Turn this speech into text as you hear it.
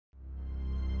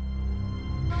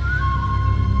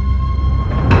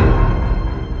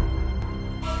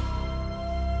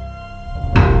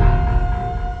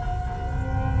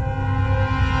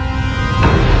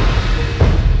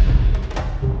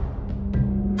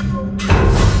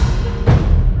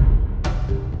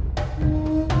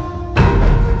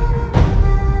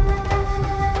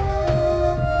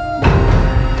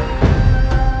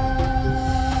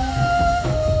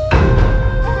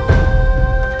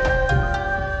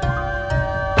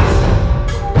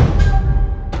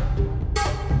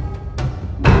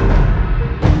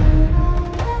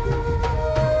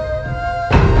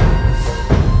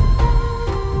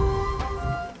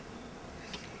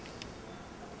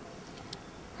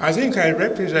I think I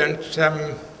represent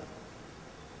some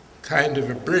kind of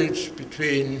a bridge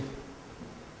between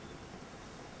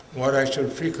what I shall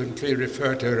frequently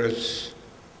refer to as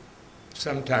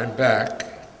some time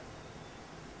back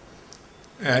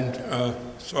and a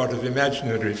sort of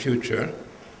imaginary future,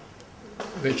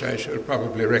 which I shall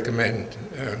probably recommend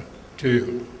to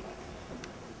you.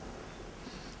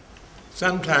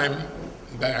 Some time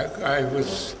back, I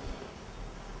was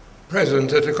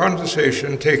present at a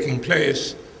conversation taking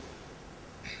place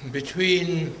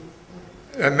between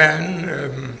a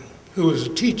man who was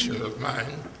a teacher of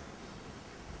mine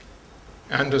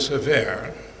and a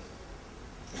surveyor,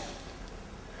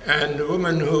 and a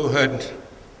woman who had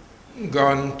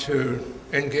gone to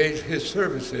engage his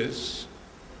services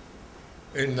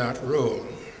in that role.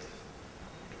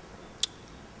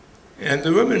 And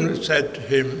the woman said to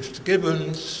him, "Mr.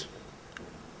 Gibbons,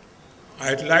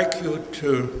 I'd like you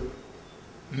to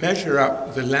measure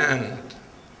up the land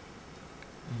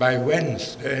by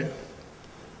Wednesday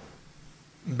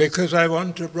because I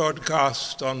want to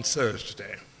broadcast on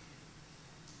Thursday."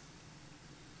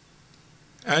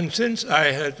 And since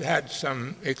I had had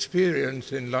some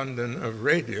experience in London of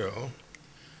radio,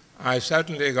 I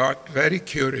suddenly got very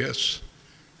curious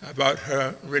about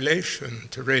her relation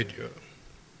to radio,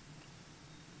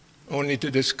 only to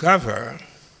discover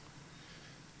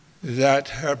that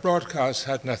her broadcast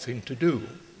had nothing to do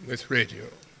with radio.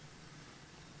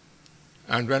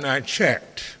 And when I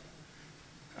checked,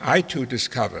 I too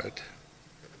discovered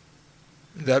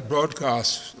that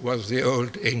broadcast was the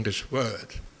old English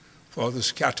word for the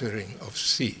scattering of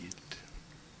seed.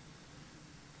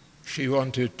 She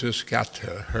wanted to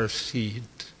scatter her seed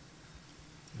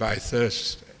by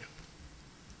Thursday.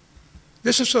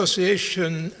 This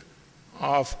association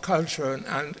of culture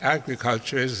and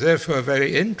agriculture is therefore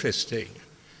very interesting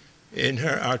in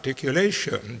her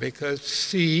articulation, because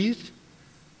seed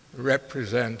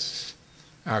represents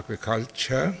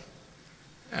agriculture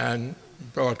and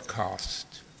broadcast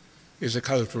is a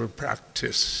cultural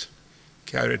practice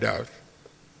carried out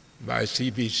by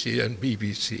CBC and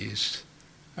BBCs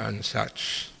and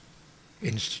such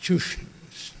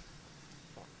institutions.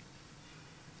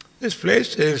 This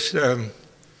place is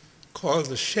called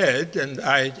the Shed, and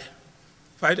I,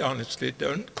 quite honestly,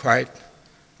 don't quite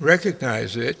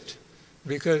recognize it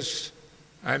because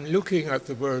I'm looking at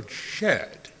the word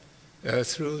shed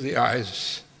through the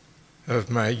eyes of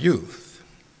my youth.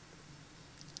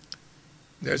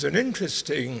 There's an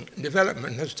interesting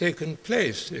development has taken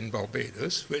place in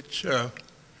Barbados, which,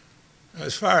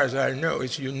 as far as I know,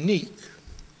 is unique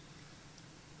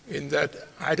in that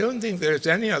I don't think there's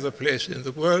any other place in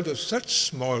the world of such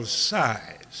small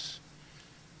size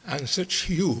and such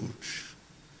huge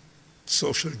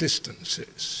social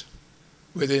distances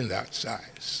within that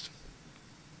size.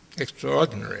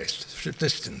 Extraordinary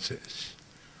distances.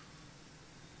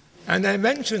 And I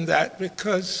mention that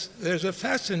because there's a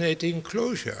fascinating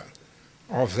closure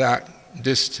of that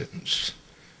distance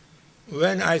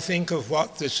when I think of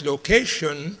what this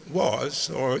location was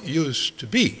or used to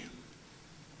be,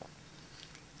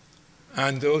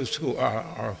 and those who are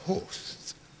our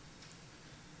hosts.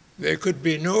 There could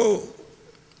be no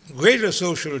greater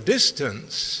social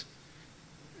distance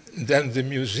than the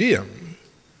museum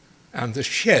and the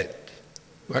shed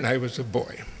when I was a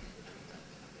boy.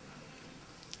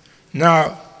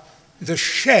 Now, the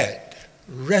shed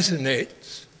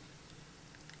resonates,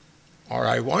 or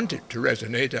I want it to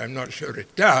resonate, I'm not sure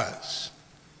it does.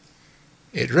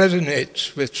 It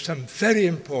resonates with some very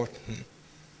important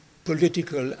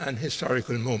political and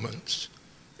historical moments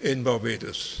in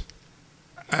Barbados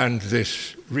and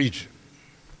this region.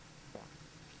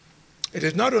 It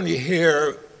is not only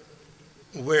here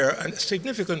where a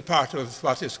significant part of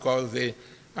what is called the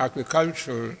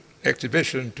agricultural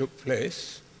exhibition took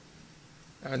place,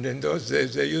 and in those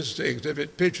days they used to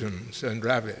exhibit pigeons and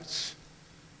rabbits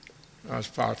as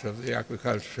part of the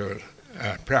agricultural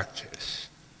practice.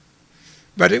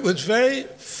 But it was very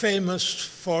famous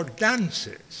for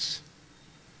dances.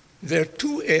 There are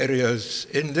two areas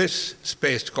in this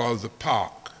space called the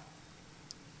park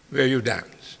where you danced.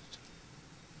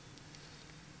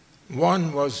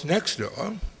 One was next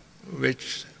door,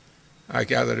 which I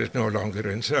gather is no longer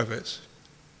in service,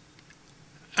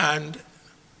 and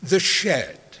the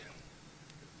shed.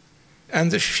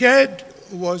 And the shed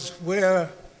was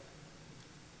where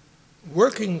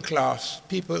working class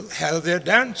people held their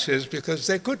dances because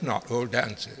they could not hold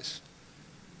dances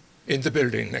in the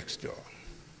building next door.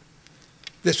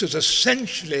 This was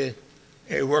essentially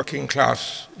a working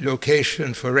class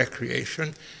location for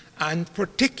recreation, and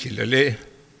particularly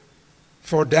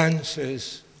for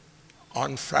dances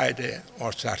on Friday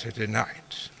or Saturday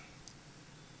nights.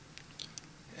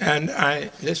 And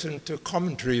I listen to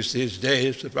commentaries these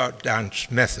days about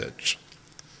dance methods.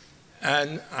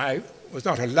 And I was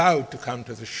not allowed to come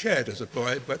to the shed as a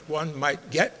boy, but one might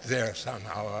get there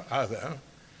somehow or other.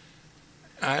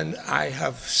 And I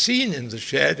have seen in the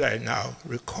shed, I now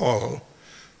recall,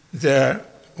 there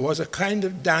was a kind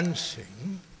of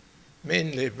dancing,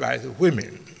 mainly by the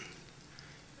women,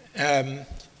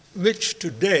 which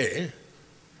today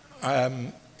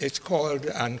it's called,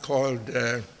 and called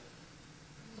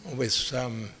with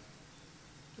some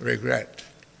regret,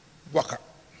 waka.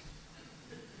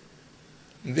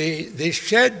 The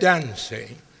shed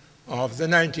dancing of the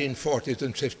 1940s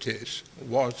and 50s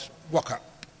was waka.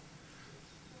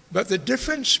 But the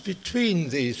difference between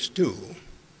these two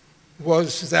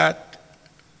was that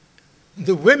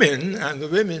the women, and the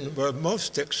women were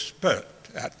most expert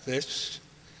at this,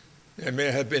 there may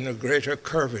have been a greater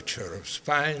curvature of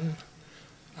spine,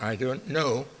 I don't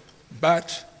know,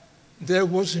 but there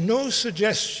was no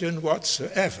suggestion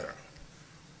whatsoever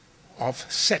of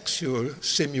sexual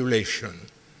simulation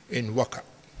in waka.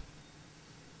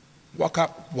 Waka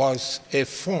was a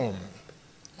form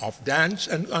of dance,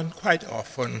 and quite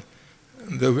often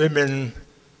the women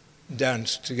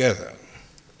danced together.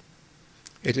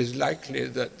 It is likely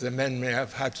that the men may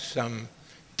have had some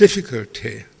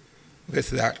difficulty with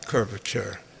that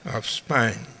curvature of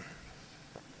spine.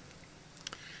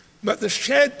 But the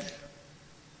shed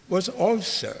was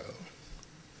also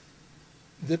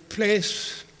the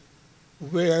place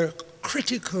where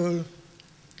critical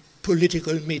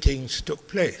political meetings took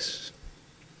place.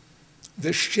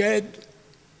 The shed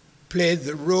played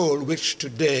the role which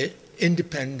today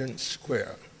Independence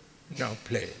Square now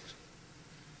plays.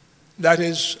 That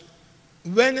is,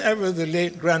 whenever the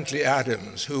late Grantley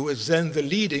Adams, who was then the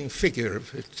leading figure of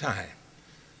his time,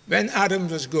 when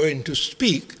Adams was going to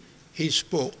speak, he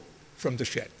spoke from the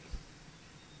shed.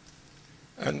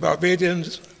 And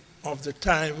Barbadians of the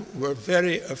time were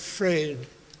very afraid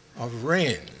of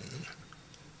rain.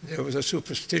 There was a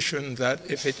superstition that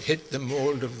if it hit the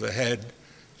mold of the head,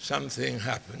 something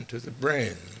happened to the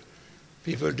brain.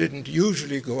 People didn't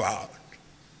usually go out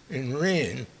in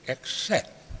rain,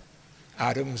 except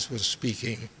Adams was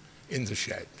speaking in the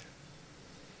shed.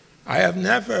 I have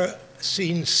never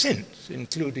seen since,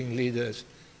 including leaders,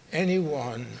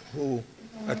 anyone who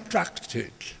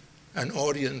attracted an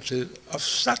audience of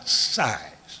such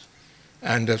size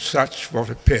and of such what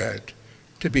appeared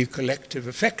to be collective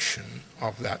affection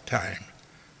of that time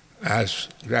as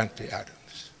Grantley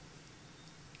Adams.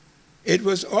 It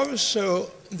was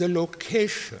also the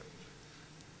location.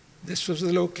 This was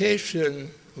the location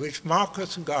which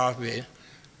Marcus Garvey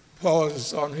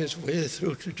paused on his way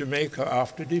through to Jamaica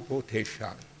after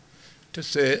deportation to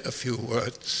say a few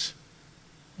words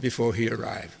before he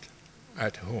arrived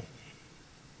at home.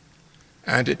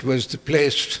 And it was the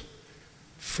place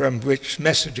from which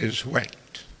messages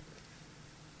went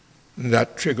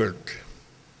that triggered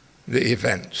the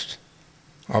events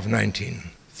of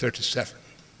 1937.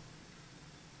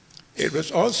 It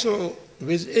was also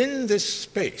within this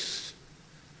space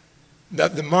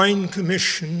that the Mine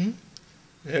Commission,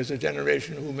 there's a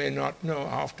generation who may not know,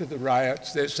 after the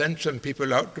riots, they sent some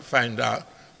people out to find out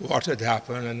what had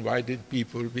happened and why did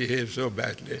people behave so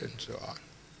badly and so on.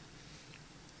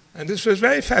 And this was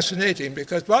very fascinating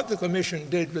because what the commission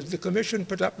did was the commission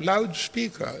put up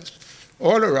loudspeakers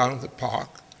all around the park,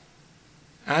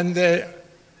 and they,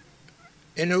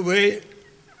 in a way,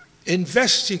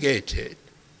 investigated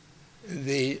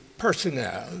the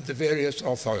personnel, the various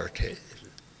authorities,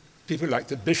 people like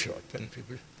the bishop and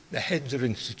people, the heads of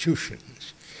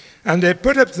institutions. And they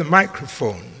put up the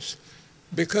microphones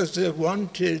because they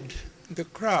wanted the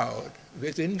crowd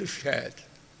within the shed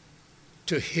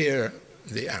to hear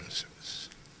the answers.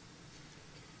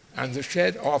 And the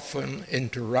shed often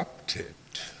interrupted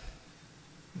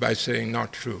by saying,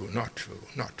 not true, not true,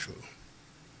 not true,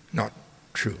 not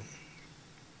true.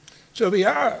 So we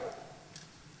are,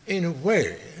 in a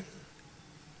way,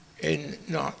 in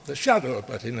not the shadow,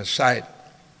 but in a sight,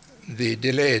 the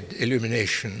delayed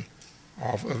illumination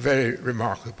of a very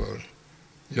remarkable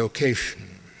location.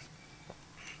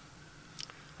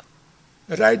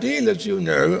 But I deal, as you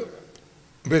know,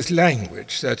 with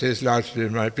language. That is largely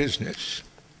my business.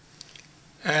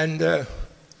 And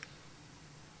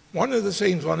one of the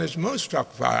things one is most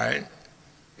struck by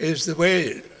is the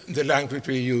way the language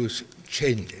we use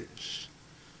changes,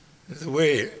 the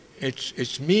way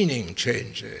its meaning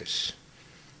changes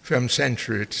from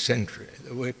century to century,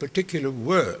 the way particular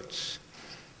words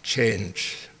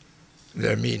change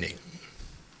their meaning.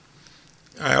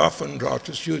 I often draw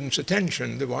to students'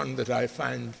 attention the one that I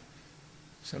find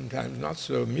sometimes not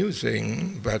so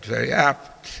amusing, but very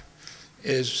apt,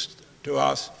 is to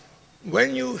ask,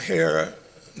 when you hear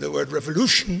the word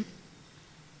revolution,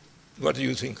 what do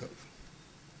you think of?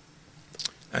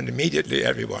 And immediately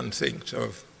everyone thinks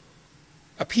of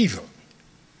upheaval,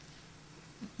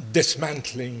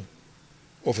 dismantling,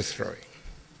 overthrowing.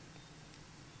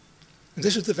 And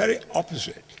this is the very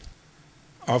opposite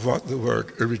of what the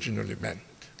word originally meant.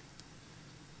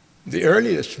 The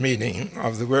earliest meaning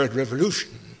of the word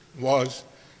revolution was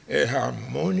a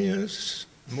harmonious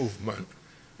movement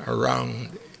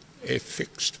around a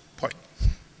fixed point.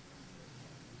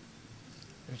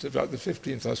 It's about the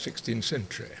 15th or 16th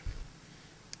century.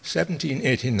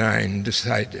 1789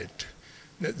 decided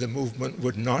that the movement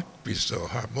would not be so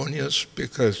harmonious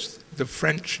because the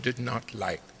French did not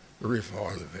like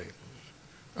revolving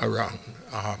around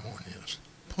a harmonious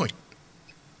point.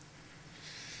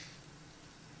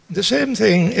 The same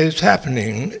thing is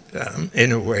happening,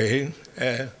 in a way,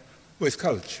 with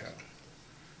culture,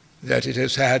 that it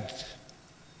has had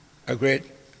a great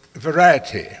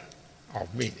variety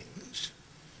of meanings.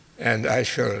 And I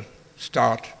shall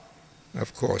start,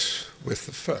 of course, with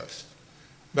the first.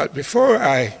 But before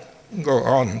I go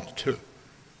on to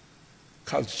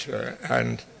culture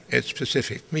and its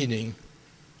specific meaning,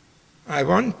 I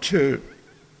want to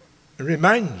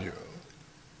remind you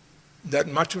that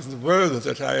much of the world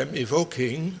that I am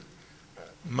evoking,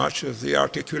 much of the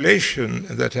articulation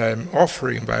that I am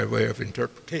offering by way of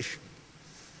interpretation,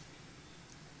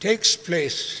 takes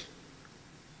place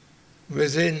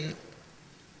within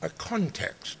a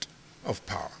context of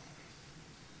power.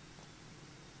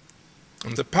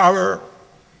 And the power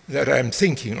that I'm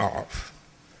thinking of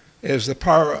is the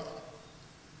power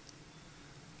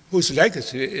whose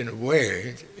legacy, in a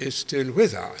way, is still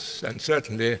with us, and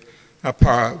certainly a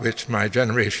power which my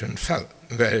generation felt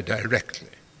very directly.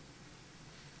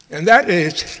 And that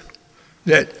is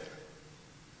that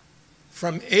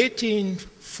from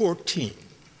 1814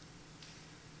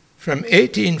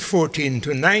 to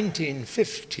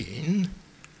 1915,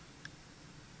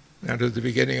 that is the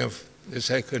beginning of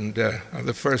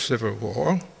the First Civil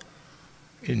War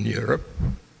in Europe,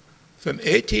 from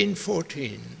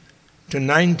 1814 to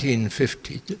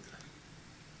 1915,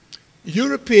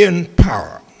 European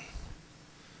power,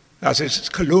 that is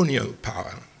colonial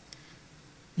power,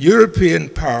 European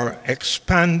power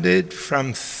expanded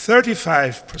from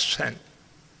 35%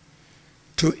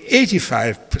 to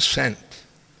 85%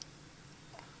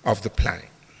 of the planet.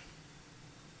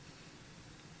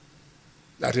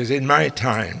 That is, in my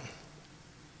time,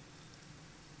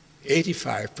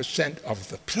 85% of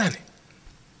the planet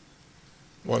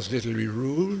was literally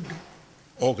ruled,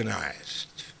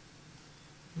 organized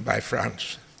by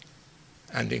France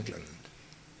and England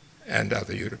and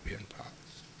other European powers.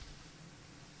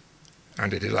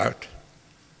 And it is out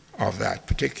of that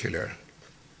particular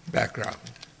background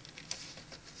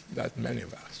that many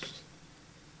of us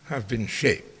have been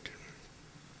shaped.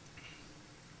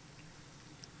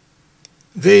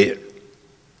 The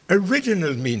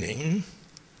original meaning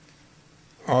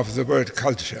of the word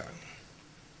culture,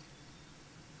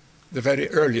 the very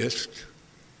earliest,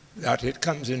 that it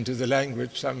comes into the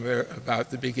language somewhere about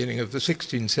the beginning of the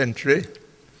 16th century,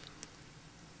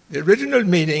 the original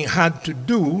meaning had to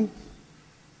do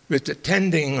with the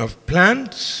tending of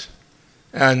plants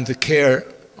and the care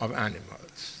of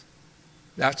animals.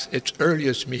 That's its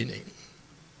earliest meaning.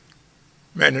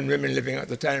 Men and women living at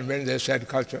the time, when they said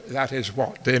culture, that is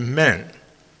what they meant.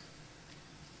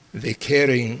 The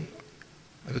caring,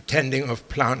 the tending of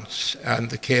plants and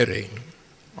the caring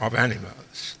of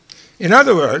animals. In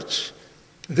other words,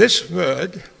 this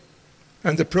word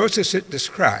and the process it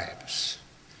describes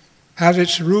has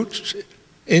its roots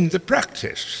in the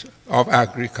practice of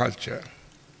agriculture.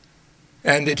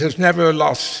 And it has never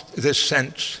lost this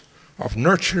sense of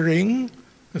nurturing,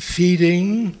 of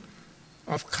feeding,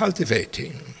 of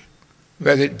cultivating,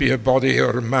 whether it be a body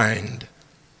or a mind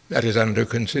that is under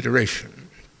consideration.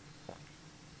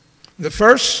 The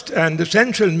first and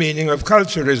essential meaning of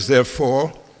culture is,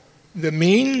 therefore, the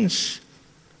means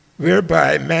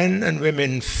whereby men and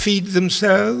women feed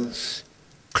themselves,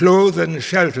 clothe and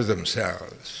shelter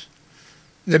themselves,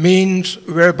 the means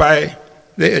whereby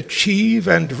they achieve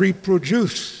and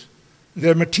reproduce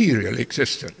their material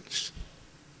existence.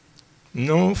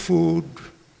 No food,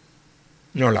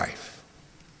 no life.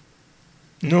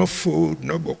 No food,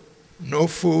 no book. No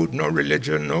food, no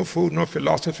religion. No food, no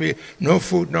philosophy. No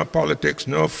food, no politics.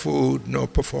 No food, no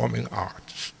performing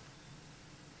arts.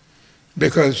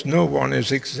 Because no one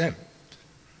is exempt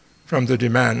from the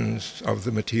demands of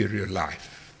the material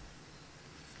life.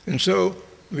 And so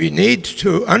we need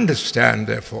to understand,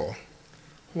 therefore,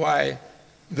 why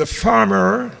the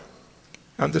farmer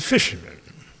and the fisherman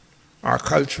are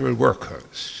cultural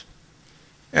workers,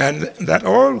 and that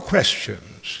all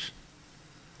questions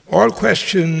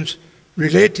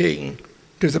relating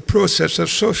to the process of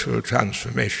social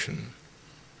transformation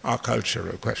are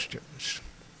cultural questions.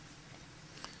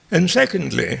 And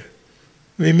secondly,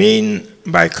 we mean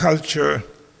by culture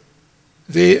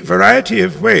the variety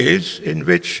of ways in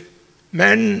which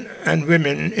men and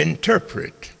women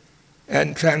interpret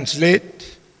and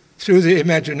translate through the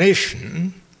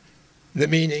imagination the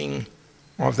meaning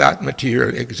of that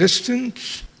material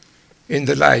existence in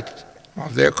the light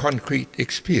of their concrete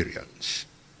experience.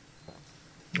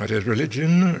 That is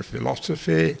religion,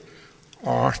 philosophy,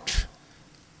 art,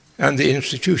 and the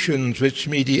institutions which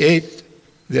mediate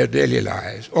their daily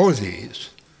lives. All these,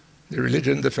 the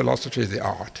religion, the philosophy, the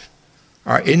art,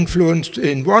 are influenced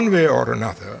in one way or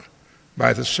another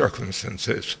by the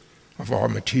circumstances of our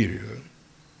material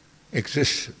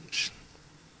existence.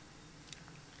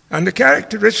 And the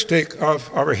characteristic of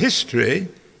our history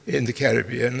in the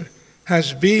Caribbean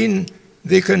has been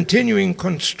the continuing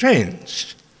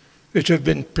constraints which have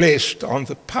been placed on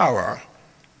the power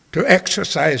to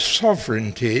exercise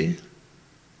sovereignty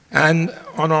and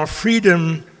on our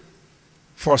freedom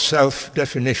for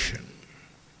self-definition.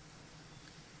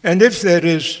 And if there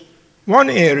is one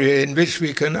area in which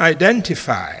we can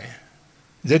identify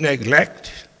the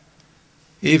neglect,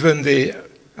 even the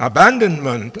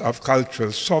abandonment of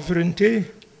cultural sovereignty,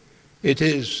 it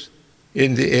is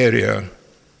in the area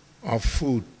of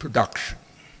food production.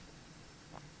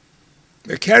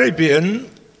 The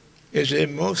Caribbean is a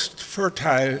most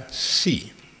fertile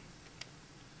sea,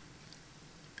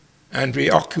 and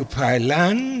we occupy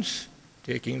lands,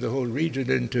 taking the whole region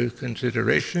into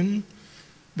consideration,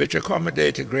 which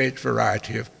accommodate a great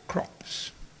variety of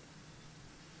crops.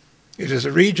 It is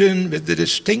a region with the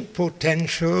distinct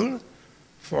potential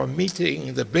for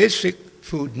meeting the basic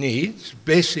food needs,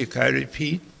 basic, I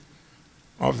repeat,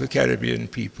 of the Caribbean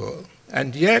people.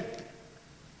 And yet,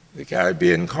 the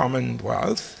Caribbean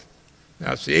Commonwealth,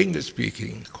 that's the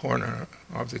English-speaking corner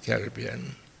of the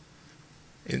Caribbean,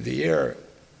 in the year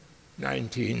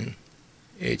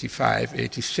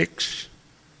 1985-86,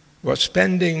 was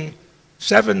spending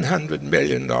 $700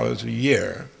 million a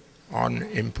year on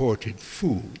imported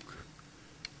food.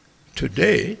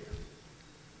 Today,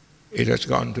 it has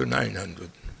gone to $900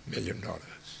 million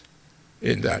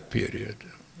in that period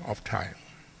of time.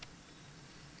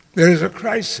 There is a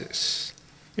crisis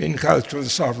in cultural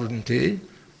sovereignty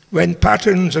when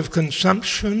patterns of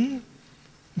consumption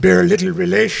bear little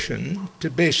relation to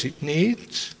basic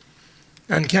needs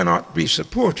and cannot be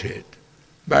supported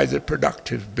by the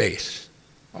productive base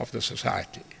of the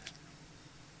society.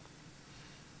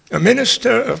 A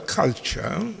minister of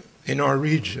culture in our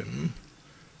region,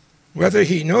 whether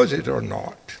he knows it or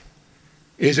not,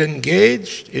 is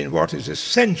engaged in what is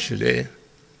essentially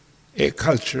a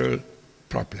cultural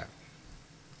problem.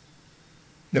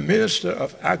 The Minister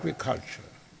of Agriculture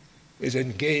is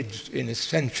engaged in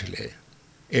essentially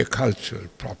a cultural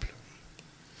problem.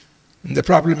 And the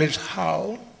problem is,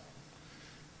 how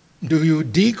do you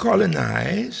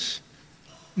decolonize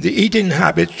the eating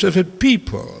habits of a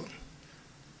people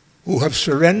who have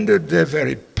surrendered their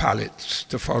very palates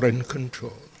to foreign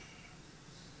control?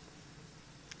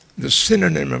 The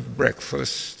synonym of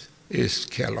breakfast is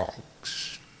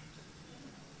Kellogg's.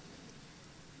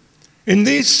 In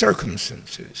these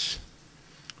circumstances,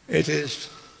 it is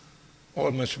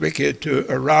almost wicked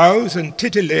to arouse and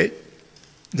titillate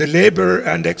the labor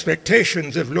and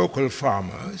expectations of local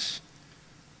farmers,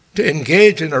 to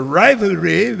engage in a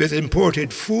rivalry with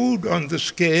imported food on the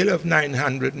scale of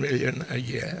 900 million a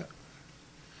year.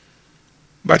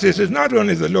 But it is not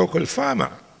only the local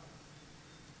farmer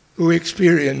who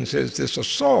experiences this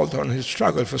assault on his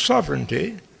struggle for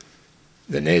sovereignty.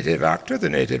 The native actor, the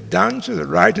native dancer, the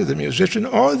writer, the musician,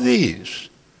 all these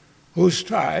who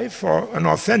strive for an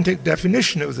authentic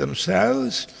definition of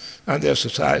themselves and their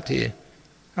society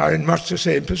are in much the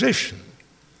same position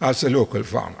as the local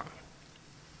farmer.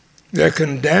 They're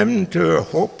condemned to a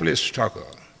hopeless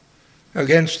struggle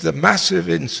against the massive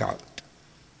insult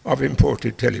of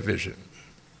imported television.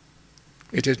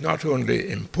 It is not only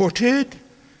imported,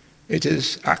 it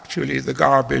is actually the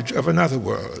garbage of another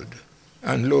world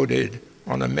and loaded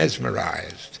on a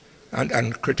mesmerized and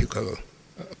uncritical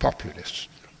populace.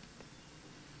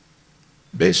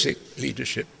 Basic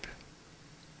leadership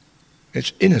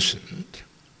is innocent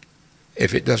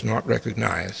if it does not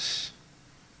recognize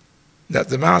that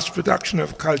the mass production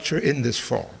of culture in this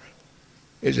form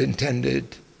is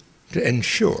intended to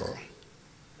ensure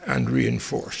and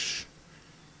reinforce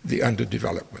the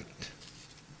underdevelopment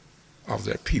of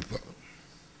their people.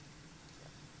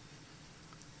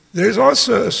 There is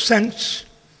also a sense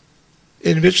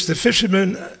in which the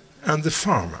fisherman and the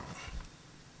farmer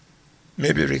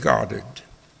may be regarded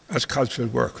as cultural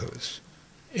workers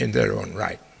in their own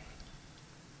right.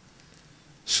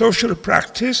 Social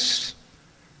practice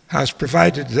has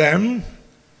provided them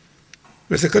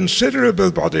with a considerable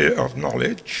body of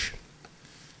knowledge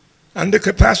and the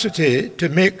capacity to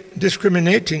make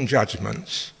discriminating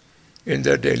judgments in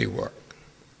their daily work.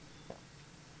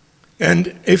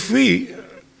 And if we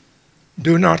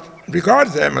do not regard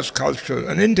them as cultural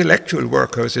and intellectual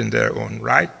workers in their own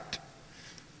right,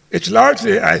 it's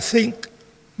largely, I think,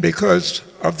 because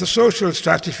of the social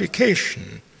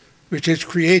stratification which is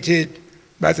created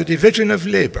by the division of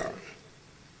labor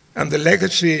and the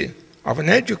legacy of an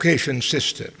education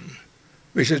system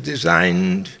which is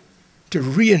designed to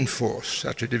reinforce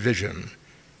such a division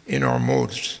in our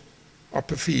modes of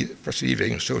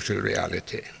perceiving social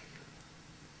reality.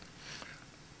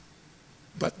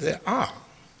 But there are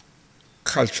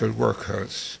cultural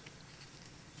workers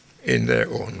in their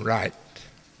own right.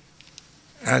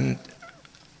 And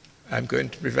I'm going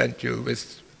to present you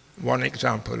with one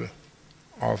example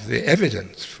of the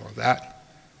evidence for that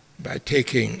by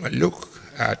taking a look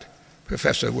at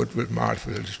Professor Woodward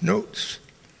Marfield's notes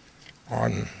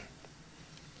on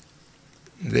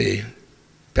the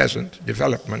peasant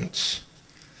developments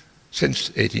since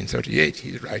 1838.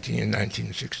 He's writing in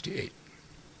 1968.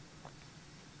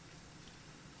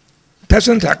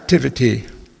 Peasant activity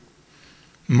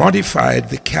modified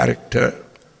the character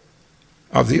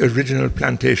of the original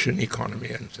plantation economy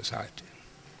and society.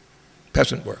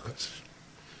 Peasant workers.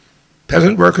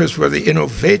 Peasant workers were the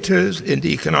innovators in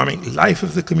the economic life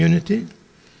of the community.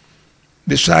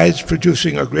 Besides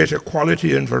producing a greater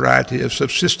quality and variety of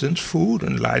subsistence food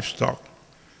and livestock,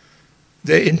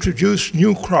 they introduced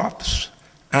new crops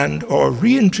and or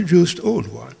reintroduced old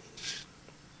ones.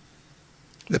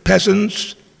 The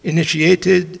peasants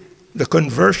initiated the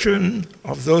conversion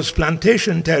of those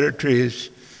plantation territories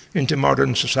into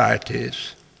modern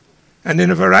societies, and in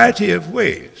a variety of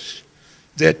ways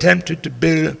they attempted to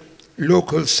build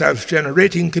local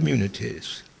self-generating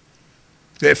communities.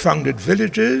 They founded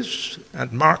villages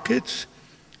and markets,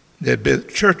 they built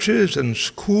churches and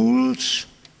schools,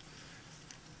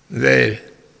 they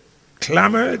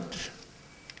clamored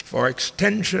for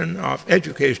extension of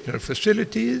educational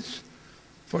facilities,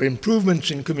 for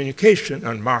improvements in communication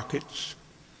and markets.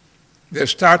 They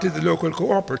started the local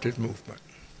cooperative movement.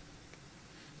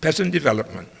 Peasant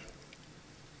development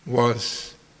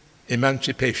was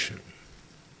emancipation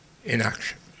in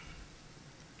action.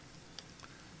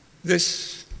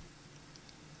 This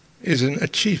is an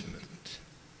achievement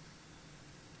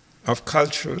of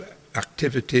cultural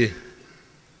activity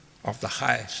of the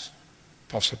highest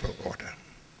possible order.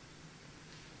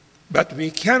 But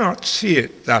we cannot see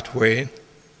it that way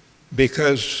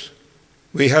because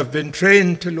we have been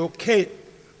trained to locate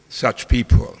such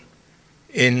people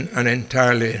in an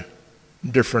entirely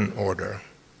different order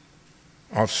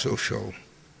of social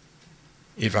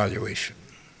evaluation.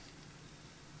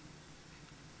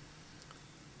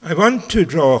 I want to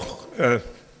draw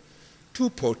two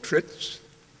portraits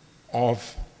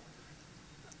of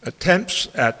attempts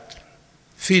at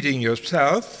feeding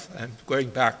yourself. I'm going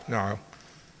back now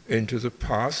into the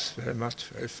past,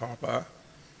 very far back,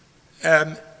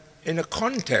 in a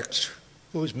context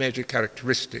whose major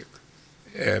characteristic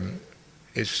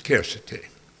is scarcity.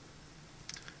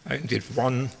 I can give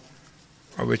one,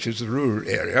 which is the rural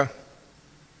area,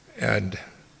 and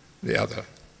the other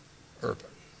urban.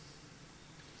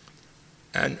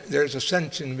 And there's a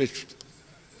sense in which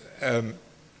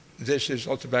this is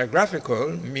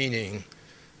autobiographical, meaning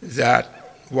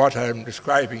that what I'm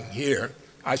describing here,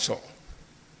 I saw.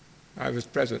 I was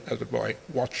present as a boy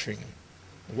watching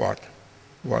what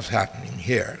was happening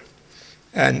here.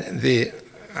 And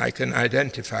I can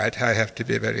identify it. I have to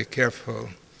be very careful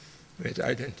with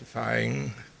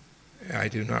identifying. I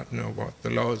do not know what the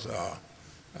laws are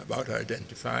about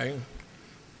identifying,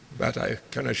 but I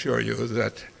can assure you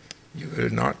that you will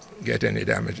not get any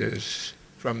damages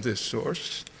from this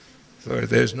source, so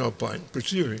there's no point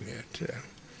pursuing it.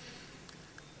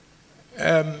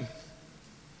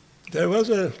 I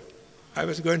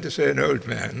was going to say an old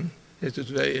man. It is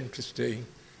very interesting.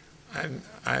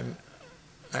 I'm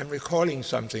recalling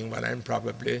something when I'm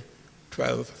probably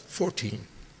 12, 14,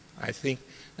 I think,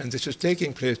 and this is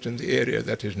taking place in the area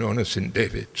that is known as St.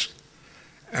 David's.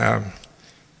 And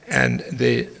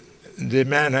the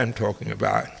man I'm talking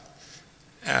about,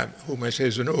 whom I say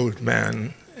is an old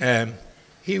man,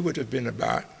 he would have been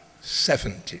about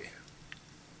 70.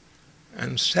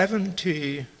 And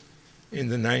 70 in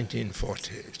the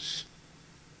 1940s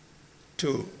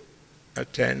to a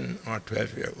 10 or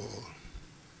 12-year-old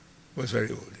was very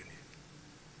old indeed.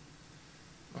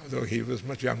 Although he was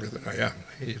much younger than I am,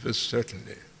 he was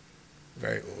certainly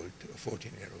very old to a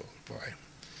 14-year-old boy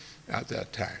at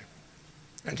that time.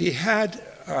 And he had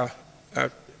a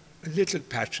little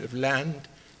patch of land.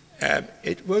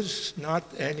 It was not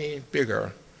any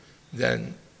bigger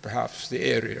than perhaps the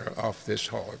area of this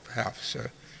hall, perhaps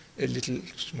a little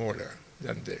smaller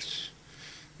than this.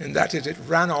 And that is, it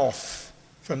ran off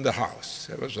from the house.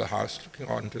 There was a house looking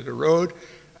onto the road,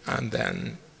 and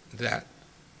then that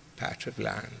patch of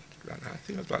land ran, I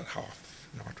think about half,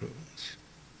 not rooms.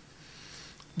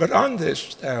 But on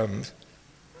this,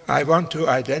 I want to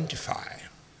identify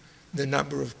the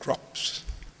number of crops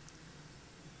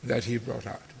that he brought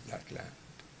out of that land.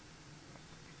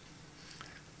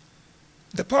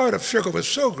 The power of sugar was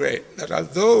so great that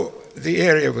although the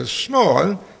area was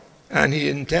small and he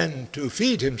intended to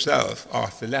feed himself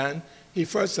off the land, he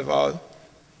first of all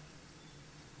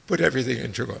put everything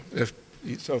in sugar.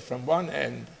 So from one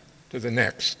end to the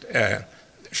next,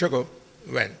 sugar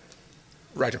went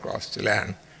right across the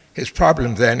land. His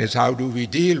problem then is, how do we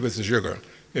deal with the sugar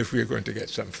if we're going to get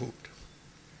some food?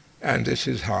 And this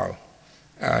is how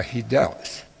he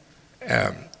dealt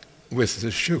with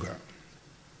the sugar.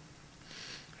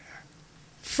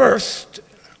 First,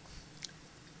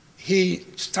 he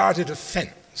started a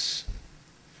fence.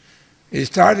 He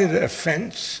started a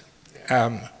fence,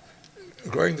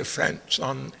 growing the fence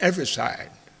on every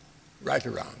side, right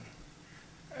around.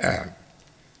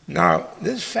 Now,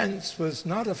 this fence was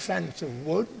not a fence of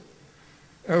wood.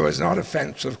 It was not a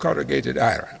fence of corrugated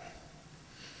iron.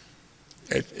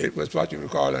 It was what you would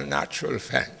call a natural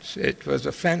fence. It was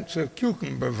a fence of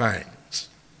cucumber vines.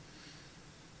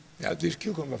 Now, these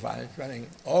cucumber vines running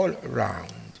all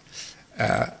around.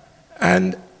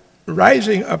 And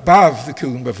rising above the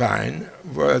cucumber vine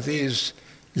were these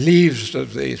leaves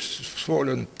of these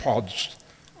swollen pods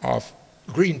of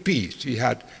green peas. He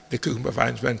had the cucumber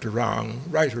vines went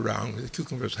around, right around, with the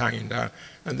cucumbers hanging down,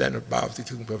 and then above the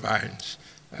cucumber vines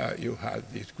you had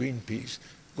these green peas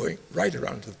going right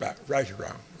around to the back, right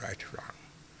around, right around.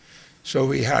 So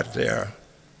we had there,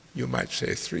 you might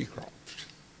say, 3 crops.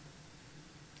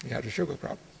 He had a sugar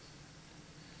crop,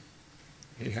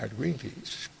 he had green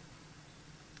peas,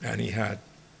 and he had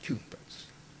cucumbers.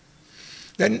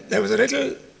 Then there was a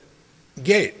little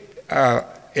gate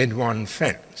in one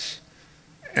fence,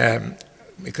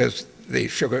 because the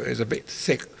sugar is a bit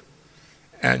thick,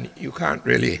 and you can't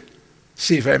really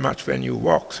see very much when you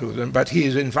walk through them, but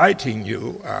he's inviting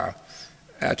you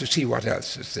to see what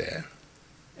else is there.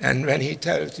 And when he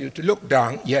tells you to look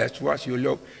down, yes, what you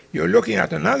look, you're looking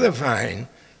at another vine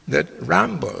that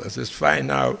rambles. This vine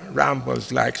now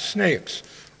rambles like snakes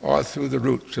all through the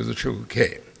roots of the sugar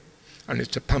cane. And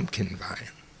it's a pumpkin vine.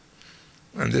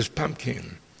 And this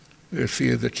pumpkin will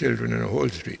feed the children in a whole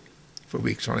street for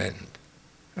weeks on end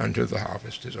until the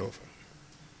harvest is over.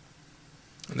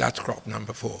 And that's crop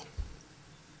number 4.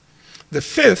 The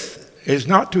 5th is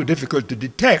not too difficult to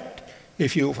detect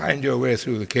if you find your way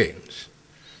through the canes.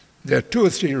 There are 2 or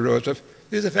 3 rows of,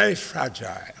 these are very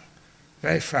fragile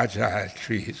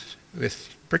trees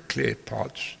with prickly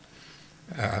pods,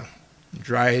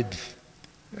 dried,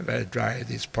 very dry,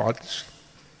 these pods,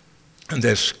 and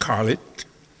they're scarlet,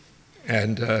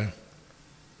 and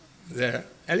they're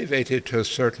elevated to a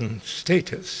certain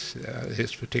status,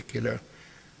 his particular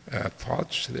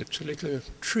pods. It's a little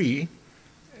tree,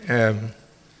 and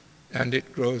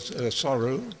it grows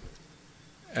sorrel,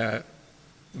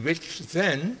 which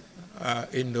then,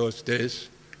 in those days,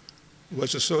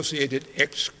 was associated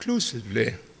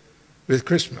exclusively with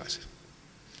Christmas.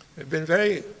 There have been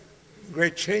very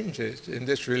great changes in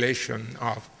this relation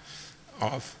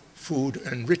of food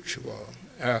and ritual.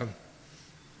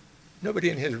 Nobody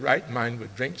in his right mind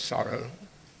would drink sorrel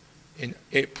in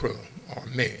April or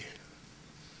May,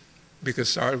 because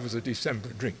sorrel was a December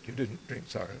drink. You didn't drink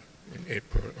sorrel in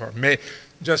April or May.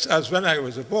 Just as when I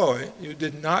was a boy, you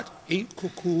did not eat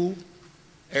cuckoo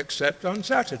except on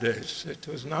Saturdays. It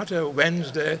was not a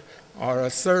Wednesday or a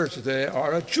Thursday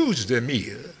or a Tuesday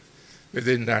meal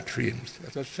within that realm. It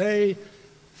was a very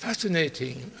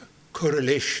fascinating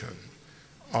correlation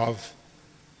of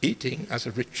eating as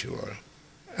a ritual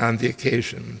and the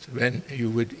occasions when you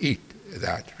would eat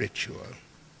that ritual.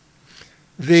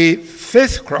 The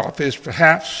 5th crop is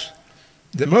perhaps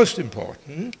the most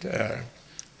important,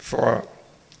 for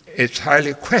it's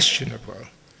highly questionable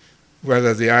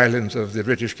whether the islands of the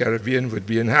British Caribbean would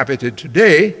be inhabited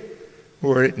today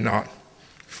were it not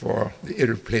for the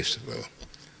irreplaceable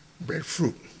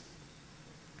breadfruit.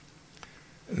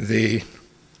 The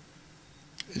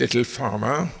little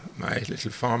farmer, my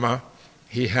little farmer,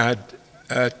 he had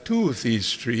two of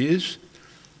these trees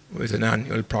with an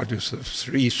annual produce of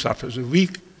 3 suppers a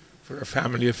week for a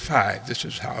family of 5. This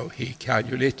is how he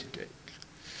calculated it.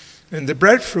 And the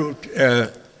breadfruit,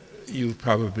 you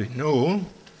probably know,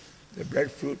 the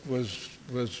breadfruit was,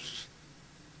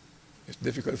 it's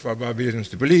difficult for Barbadians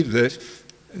to believe this,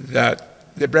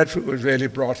 that the breadfruit was really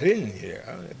brought in here.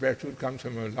 The breadfruit comes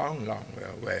from a long, long way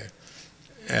away.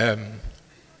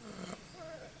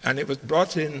 And it was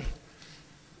brought in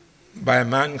by a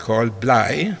man called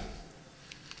Bly,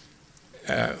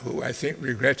 who I think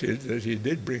regretted that he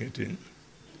did bring it in,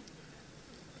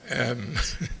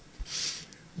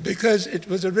 because it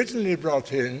was originally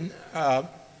brought in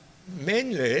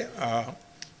mainly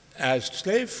as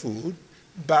slave food,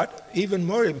 but even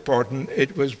more important,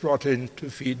 it was brought in to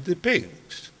feed the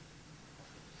pigs.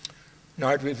 Now,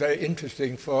 it was very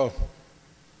interesting for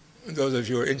those of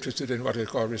you who are interested in what is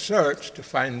called research to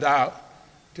find out,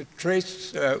 to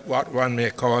trace what one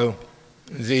may call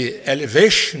the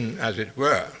elevation, as it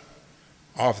were,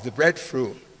 of the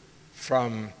breadfruit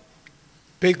from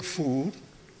pig food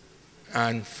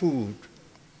and food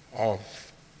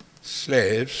of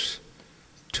slaves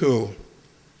to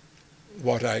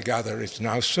what I gather is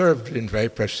now served in very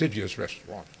prestigious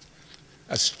restaurants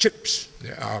as chips.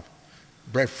 There are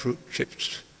breadfruit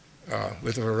chips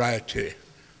with a variety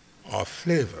of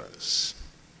flavors.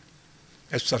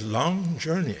 It's a long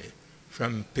journey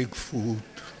from pig food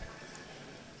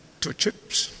to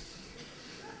chips.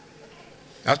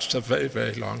 That's a very,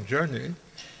 very long journey,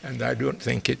 and I don't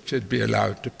think it should be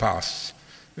allowed to pass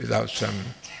without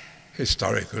some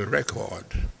historical record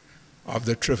of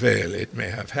the travail it may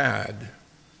have had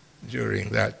during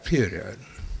that period.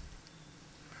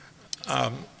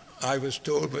 I was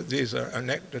told, but these are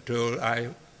anecdotal,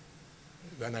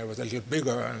 when I was a little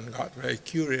bigger and got very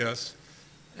curious,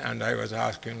 and I was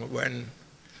asking when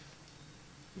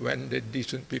did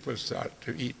decent people start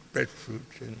to eat breadfruit?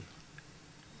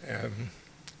 And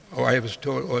I was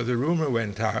told, the rumor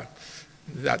went out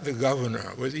that the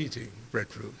governor was eating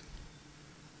breadfruit.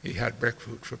 He had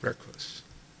breadfruit for breakfast.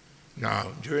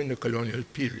 Now, during the colonial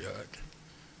period,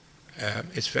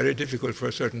 it's very difficult for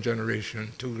a certain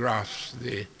generation to grasp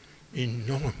the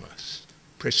enormous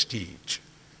prestige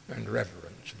and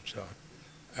reverence and so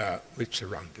on, which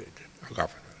surrounded a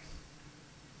governor.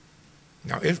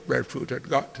 Now, if breadfruit had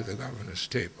got to the governor's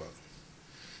table,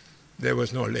 there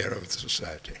was no layer of the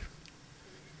society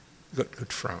that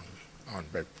could frown on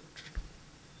breadfruit.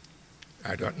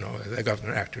 I don't know if the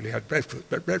governor actually had breadfruit,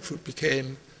 but breadfruit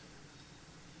became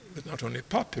not only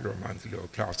popular among the lower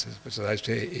classes, but as I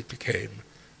say, it became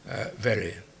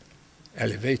very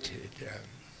elevated.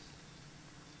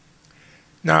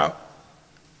 Now,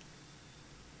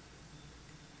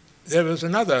 there was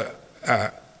another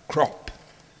crop.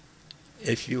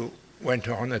 If you went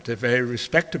on at a very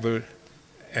respectable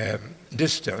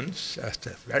distance, at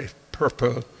a very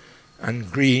purple and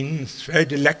green, very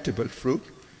delectable fruit,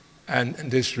 and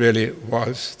this really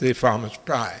was the farmer's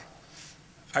pride.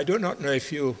 I do not know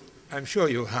if you, I'm sure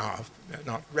you have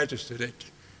not registered it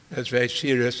as very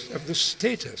serious, of the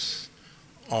status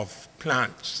of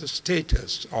plants, the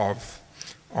status of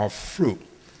fruit.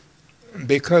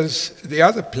 Because the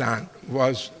other plant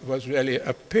was really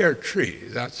a pear tree.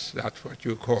 That's what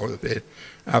you call the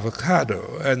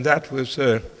avocado, and that was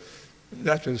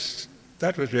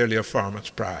really a farmer's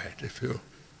pride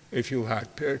if you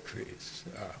had pear trees.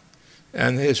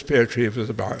 And his pear tree was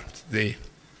about the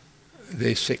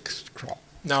 6th crop.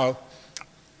 Now,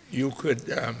 you could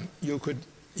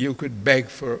beg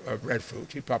for a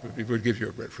breadfruit. He probably would give you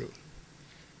a breadfruit,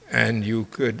 and you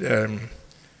could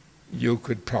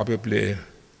probably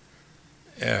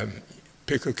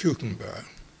pick a cucumber.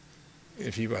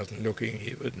 If he wasn't looking,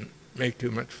 he wouldn't make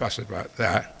too much fuss about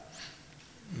that.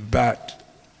 But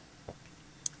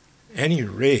any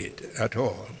raid at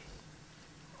all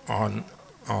on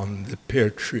the pear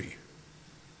tree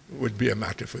would be a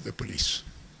matter for the police.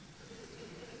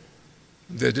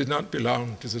 They did not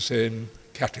belong to the same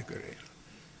category.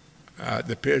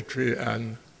 The pear tree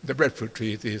and the breadfruit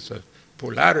tree, these are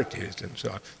polarities, and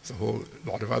so a whole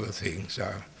lot of other things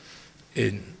are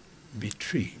in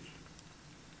between.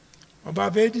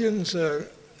 Barbadians are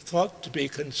thought to be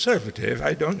conservative.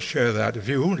 I don't share that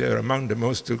view. They're among the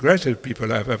most aggressive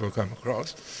people I've ever come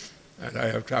across, and I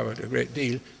have traveled a great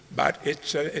deal. But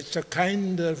it's a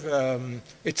kind of,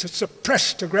 it's a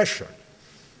suppressed aggression.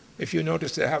 If you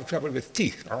notice, they have trouble with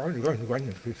teeth.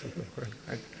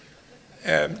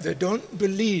 They don't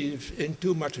believe in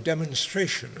too much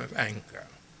demonstration of anger.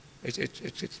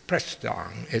 It's pressed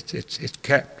down. It's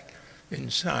kept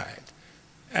inside.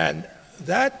 And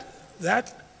that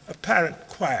apparent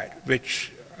quiet,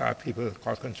 which people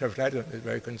call conservative. I don't think it's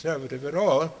very conservative at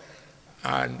all.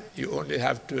 And you only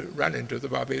have to run into the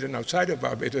Barbadian outside of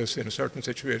Barbados in a certain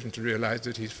situation to realize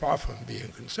that he's far from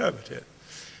being conservative.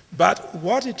 But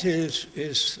what it is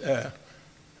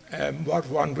what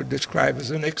one would describe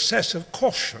as an excess of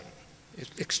caution.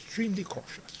 It's extremely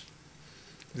cautious.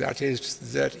 That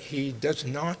is, that he does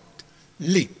not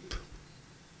leap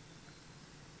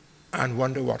and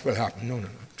wonder what will happen. No, no, no.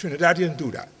 Trinidadians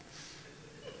do that.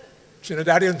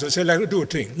 Trinidadians will say, let's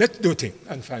do a thing,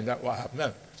 and find out what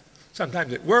happens.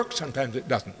 Sometimes it works, sometimes it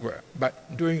doesn't work.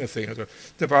 But doing a thing,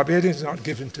 the Barbadian is not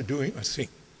given to doing a thing.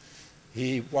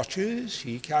 He watches,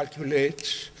 he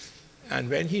calculates, and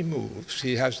when he moves,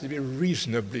 he has to be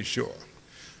reasonably sure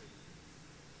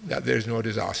that there's no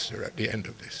disaster at the end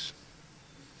of this.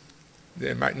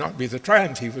 There might not be the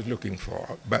triumph he was looking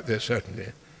for, but there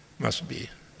certainly must be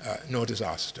no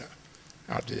disaster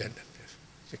at the end of this.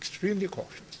 It's extremely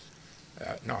cautious,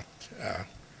 not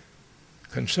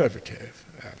conservative.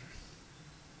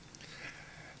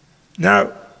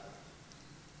 Now,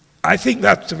 I think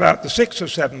that's about the sixth or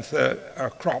seventh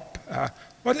crop.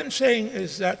 What I'm saying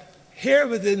is that here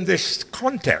within this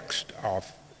context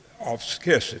of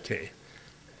scarcity,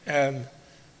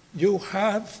 you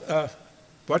have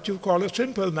what you call a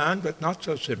simple man, but not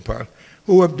so simple,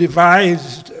 who have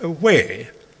devised a way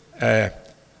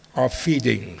of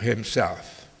feeding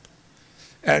himself.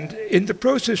 And in the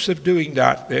process of doing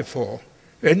that, therefore,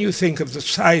 when you think of the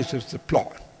size of the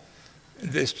plot,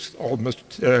 this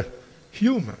almost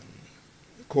human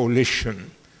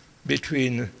coalition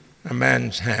between a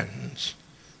man's hands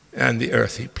and the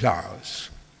earth he plows,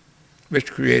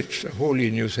 which creates a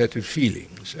wholly new set of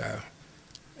feelings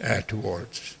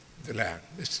towards the land.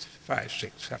 It's 5,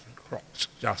 6, 7 crops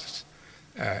just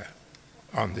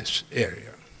on this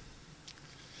area.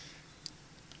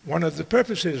 One of the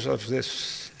purposes of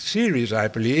this series, I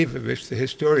believe, which the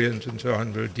historians and so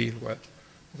on will deal with,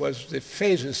 was the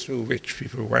phases through which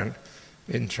people went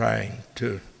in trying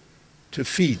to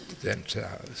feed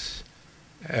themselves.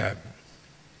 And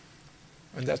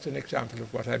that's an example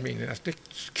of what I mean. That's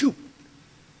acute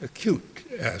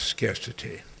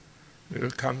scarcity. We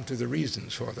will come to the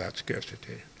reasons for that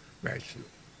scarcity very soon.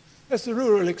 That's the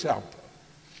rural example.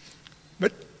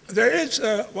 But there is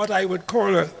what I would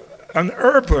call an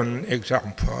urban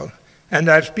example. And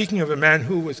I'm speaking of a man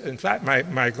who was, in fact,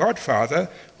 my godfather,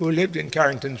 who lived in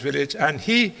Carrington's village, and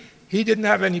he didn't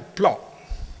have any plot.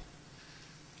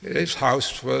 His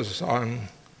house was on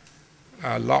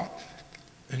a lot,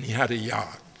 and he had a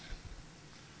yard.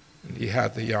 And he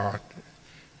had the yard.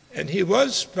 And he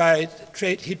was, by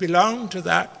trade, he belonged to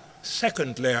that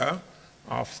second layer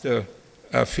of the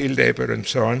field labor and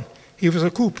so on. He was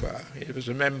a cooper. He was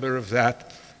a member of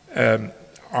that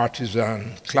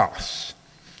artisan class,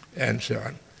 and so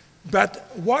on. But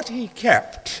what he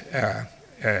kept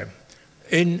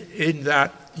in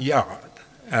that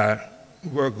yard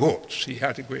were goats. He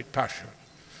had a great passion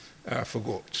for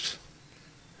goats.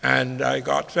 And I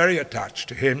got very attached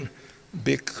to him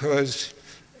because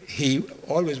he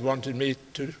always wanted me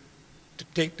to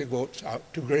take the goats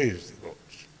out to graze the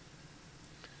goats.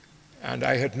 And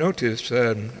I had noticed,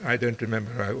 I don't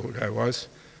remember how old I was,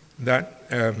 that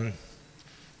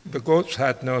the goats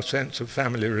had no sense of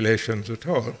family relations at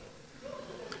all.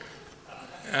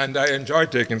 And I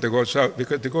enjoyed taking the goats out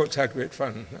because the goats had great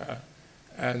fun.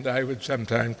 And I would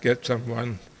sometimes get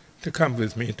someone to come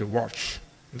with me to watch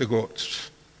the goats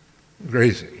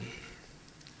grazing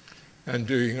and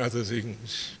doing other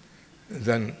things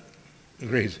than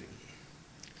grazing.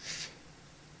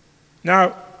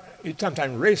 Now, he'd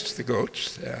sometimes race the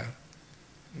goats,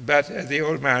 but the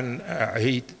old man,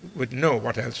 he would know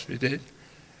what else we did.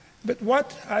 But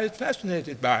what I was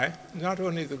fascinated by, not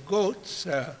only the goats,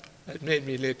 that made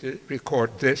me later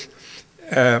record this,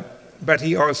 but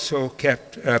he also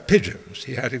kept pigeons.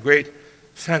 He had a great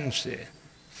fancy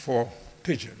for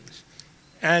pigeons.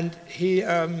 And he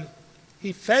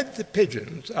fed the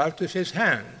pigeons out of his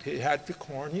hand. He had the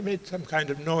corn. He made some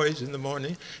kind of noise in the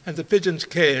morning, and the pigeons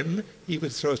came. He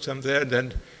would throw some there and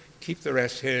then keep the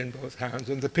rest here in both hands,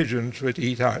 and the pigeons would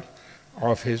eat out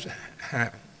of his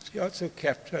hands. He also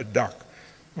kept a duck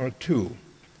or two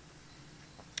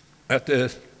at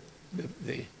the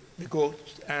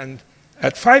goats, and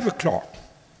at 5 o'clock,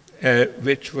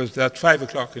 which was at 5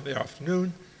 o'clock in the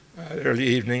afternoon, early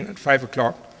evening, at 5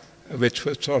 o'clock, which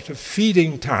was sort of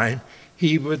feeding time,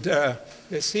 he would,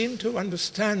 they seemed to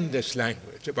understand this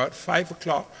language. About 5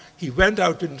 o'clock, he went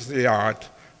out into the yard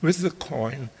with the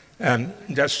coin and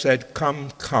just said,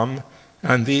 "Come, come,"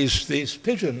 and these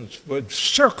pigeons would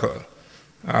circle.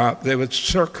 They would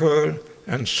circle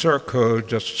and circle,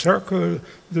 just circle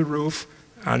the roof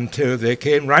until they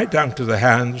came right down to the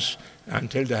hands,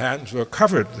 until the hands were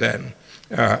covered then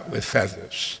with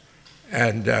feathers.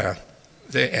 And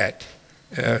they ate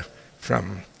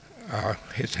from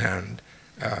his hand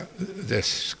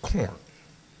this corn.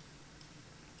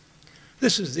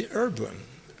 This is the urban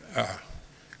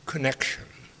connection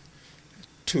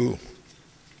to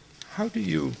how do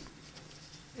you,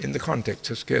 in the context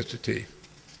of scarcity,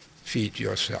 feed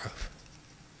yourself.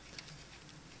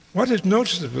 What is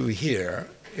noticeable here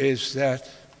is that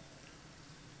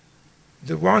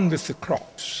the one with the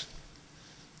crops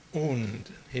owned,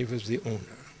 he was the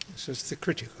owner. This is the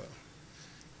critical.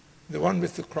 The one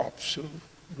with the crops who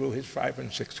grew his 5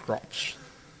 and 6 crops,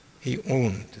 he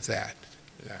owned that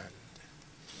land.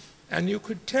 And you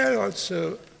could tell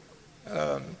also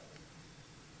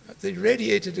that they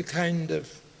radiated a kind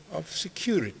of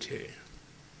security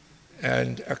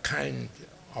and a kind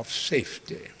of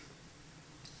safety.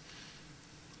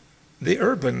 The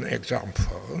urban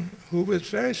example, who was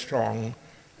very strong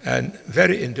and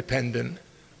very independent,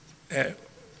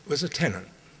 was a tenant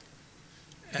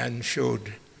and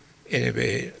showed, in a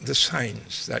way, the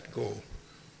signs that go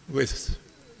with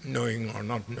knowing or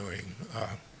not knowing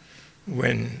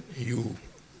when you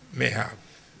may have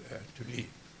to leave.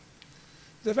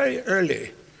 The very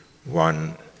early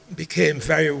one became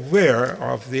very aware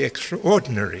of the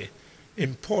extraordinary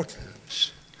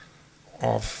importance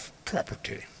of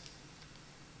property.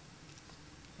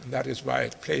 And that is why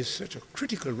it plays such a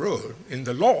critical role in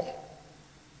the law.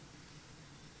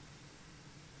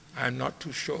 I'm not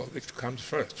too sure which comes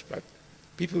first, but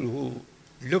people who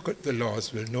look at the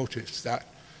laws will notice that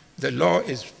the law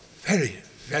is very,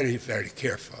 very, very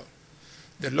careful.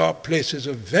 The law places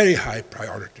a very high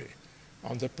priority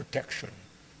on the protection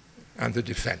and the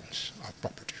defense of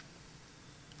property.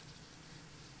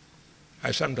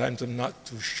 I sometimes am not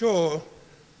too sure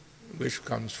which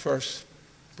comes first,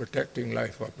 protecting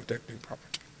life or protecting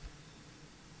property.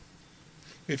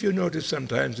 If you notice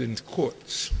sometimes in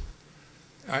courts,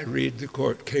 I read the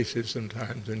court cases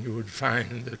sometimes, and you would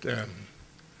find that a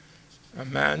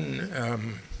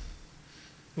man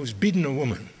who's beaten a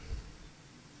woman,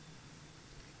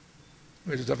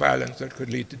 which is a violence that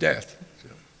could lead to death, so,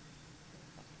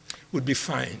 would be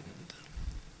fined.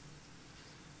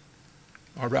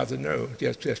 Or rather, no,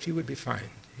 yes, he would be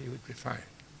fined. He would be fined.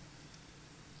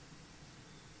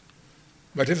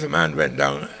 But if a man went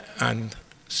down and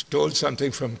stole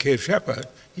something from Cave Shepherd,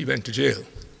 he went to jail.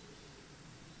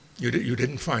 You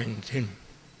didn't find him.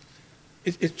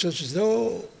 It's as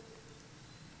though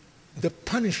the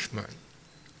punishment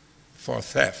for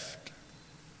theft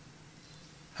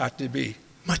had to be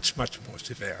much, much more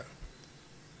severe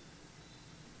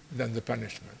than the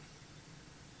punishment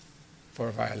for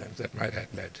violence that might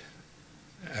have led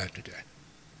to death.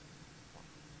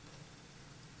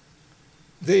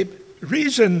 The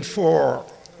reason for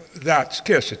that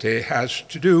scarcity has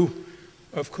to do,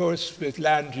 of course, with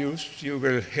land use. You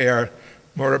will hear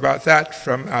more about that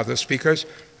from other speakers.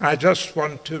 I just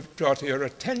want to draw to your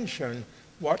attention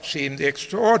what seemed the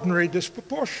extraordinary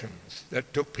disproportions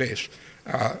that took place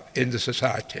in the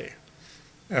society.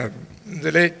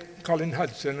 The late Colin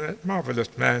Hudson, a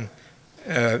marvelous man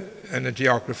and a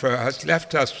geographer, has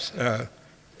left us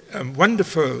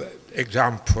wonderful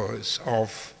examples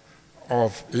of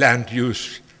land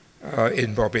use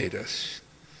in Barbados.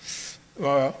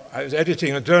 Well, I was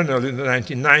editing a journal in the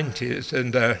 1990s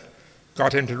and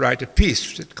got him to write a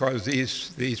piece that calls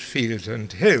These Fields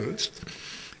and Hills,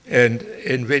 and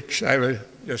in which I will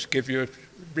just give you a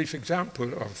brief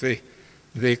example of the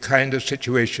kind of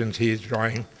situations he is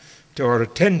drawing to our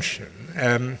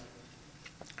attention.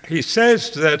 He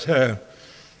says that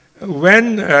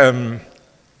when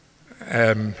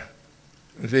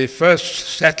the first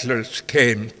settlers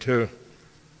came to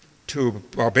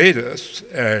Barbados,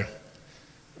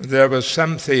 there was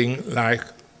something like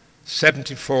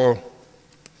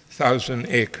 74,000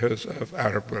 acres of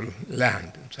arable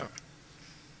land and so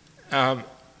on.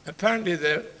 Apparently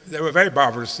they were very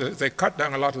barbarous. They cut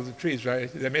down a lot of the trees.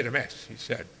 Right? They made a mess, he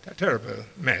said, a terrible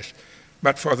mess.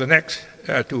 But for the next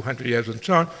 200 years and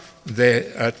so on,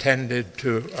 they tended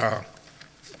to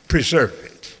preserve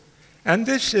it. And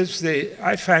this is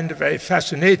I find a very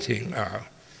fascinating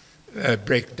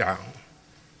breakdown.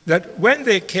 That when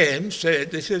they came, say,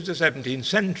 this is the 17th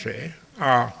century,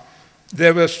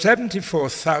 there were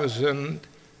 74,000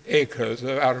 acres of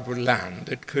arable land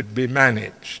that could be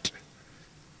managed.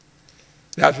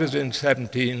 That was in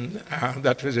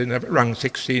around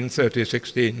 1630,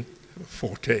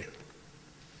 1640.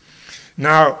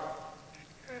 Now,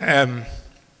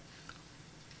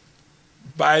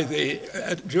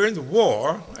 during the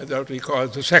war, that we call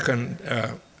the Second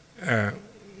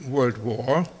World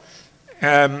War,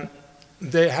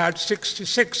 they had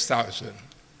 66,000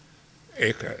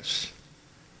 acres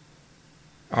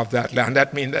of that land.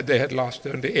 That means that they had lost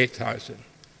only 8,000.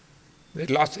 They'd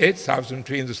lost 8,000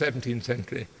 between the 17th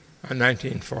century and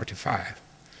 1945.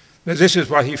 Now, this is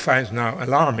what he finds now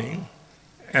alarming.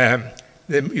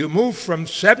 You move from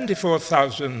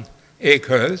 74,000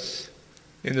 acres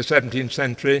in the 17th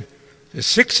century to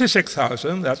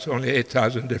 66,000, that's only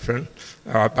 8,000 different,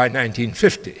 by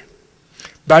 1950.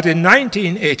 But in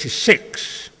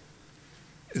 1986,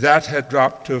 that had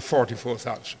dropped to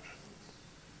 44,000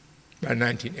 by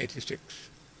 1986.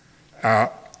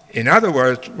 In other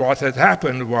words, what had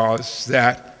happened was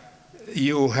that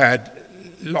you had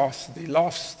lost, the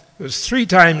loss was 3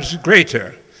 times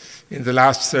greater in the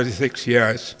last 36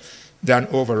 years than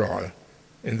overall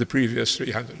in the previous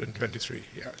 323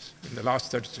 years. In the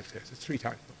last 36 years, it's 3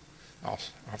 times more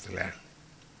loss of the land.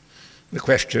 The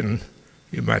question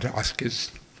you might ask is,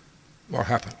 what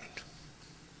happened?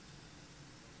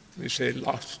 We say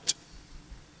lost.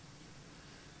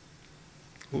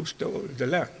 Who stole the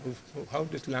land? How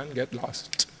did land get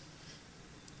lost?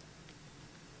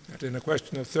 That in a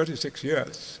question of 36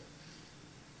 years,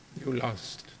 you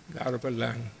lost. The arable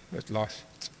land was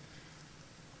lost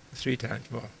 3 times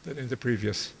more than in the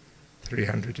previous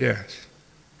 300 years.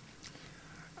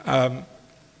 That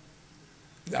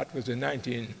was in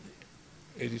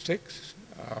 1986.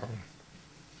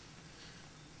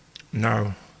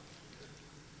 Now,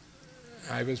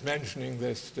 I was mentioning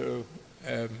this to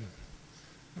a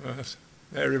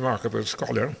very remarkable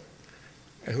scholar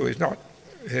who is not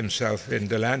himself in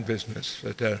the land business,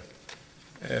 but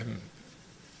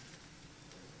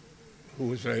who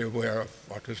was very aware of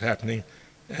what was happening.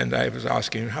 And I was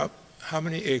asking him, how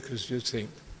many acres do you think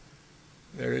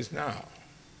there is now?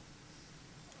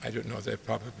 I don't know, there are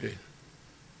probably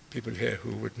people here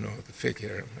who would know the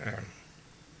figure.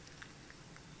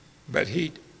 But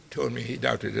he told me he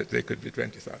doubted that there could be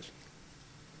 20,000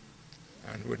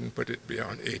 and wouldn't put it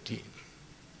beyond 18.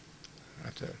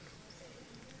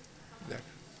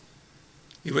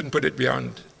 He wouldn't put it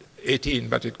beyond 18,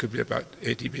 but it could be about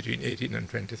between 18 and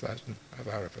 20,000 of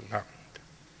arable land.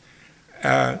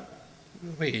 I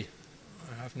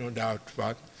have no doubt,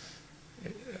 but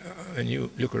when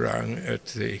you look around at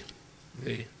the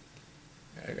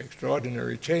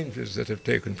extraordinary changes that have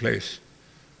taken place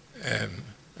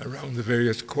around the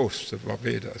various coasts of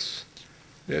Barbados,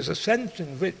 there's a sense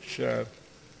in which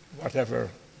whatever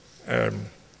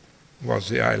was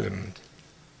the island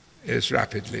is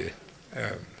rapidly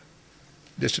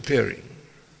disappearing.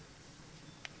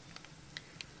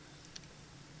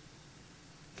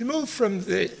 To move from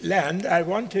the land, I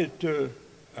wanted to,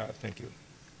 thank you.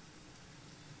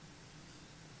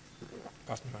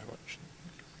 Pass me my watch.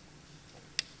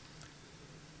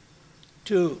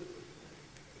 To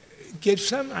give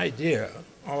some idea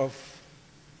of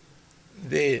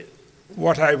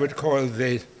what I would call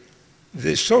the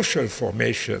social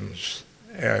formations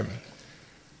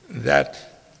that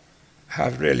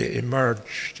have really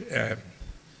emerged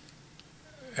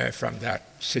from that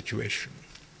situation.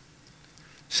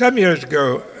 Some years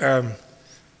ago,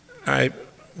 I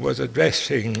was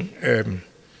addressing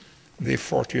the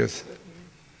 40th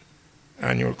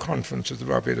annual conference of the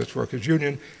Barbados Workers'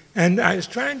 Union, and I was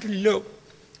trying to look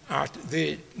at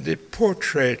the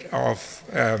portrait of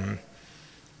a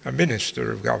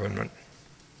minister of government,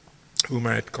 whom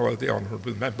I had called the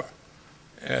honourable member.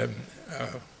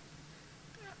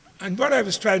 And what I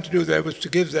was trying to do there was to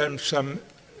give them some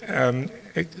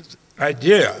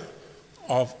idea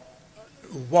of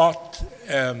what,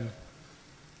 in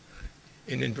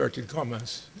inverted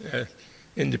commas,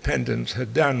 independence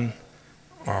had done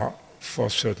for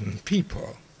certain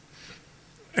people.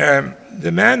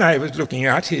 The man I was looking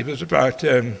at, he was about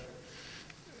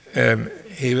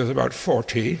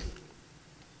 40,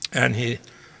 and he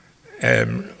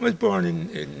was born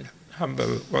in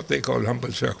humble, what they call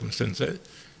humble circumstances.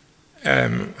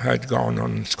 Had gone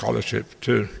on scholarship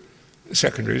to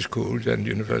secondary schools and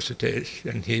universities,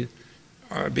 and he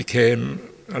became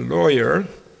a lawyer,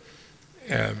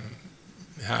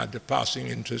 had a passing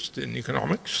interest in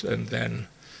economics, and then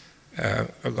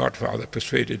a godfather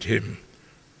persuaded him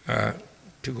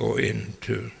to go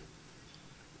into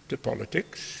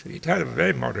politics. He'd had a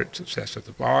very moderate success at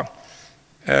the bar,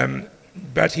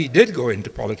 but he did go into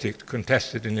politics,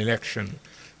 contested an election,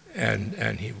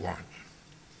 and he won.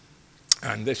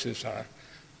 And this is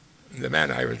the man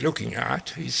I was looking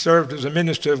at. He served as a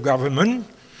minister of government.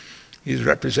 He's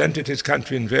represented his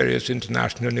country in various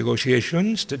international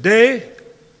negotiations. Today,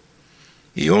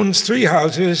 he owns 3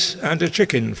 houses and a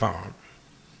chicken farm.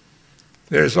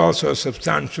 There is also a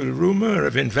substantial rumor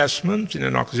of investment in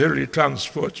an auxiliary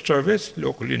transport service,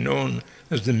 locally known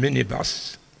as the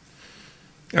minibus,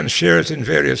 and shares in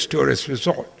various tourist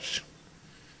resorts.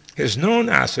 His known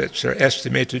assets are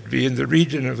estimated to be in the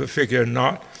region of a figure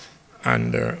not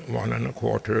under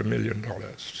 $1.25 million.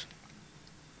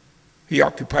 He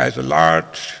occupies a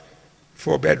large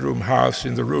 4-bedroom house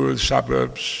in the rural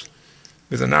suburbs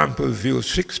with an ample view of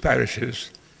 6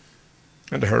 parishes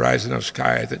and a horizon of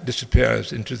sky that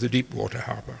disappears into the deep water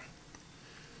harbor.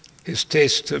 His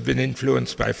tastes have been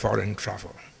influenced by foreign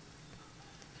travel.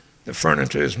 The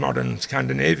furniture is modern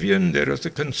Scandinavian. There is a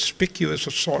conspicuous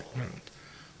assortment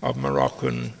of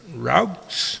Moroccan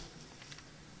rugs,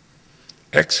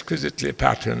 exquisitely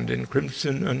patterned in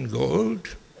crimson and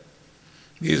gold.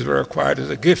 These were acquired as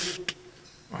a gift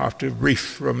after a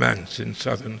brief romance in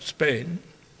southern Spain.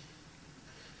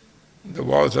 The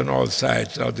walls on all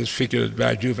sides are disfigured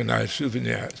by juvenile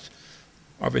souvenirs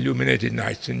of illuminated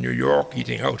nights in New York,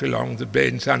 eating out along the bay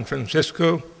in San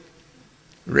Francisco,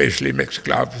 racially mixed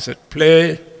clubs at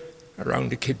play around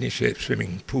the kidney-shaped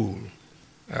swimming pool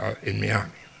in Miami.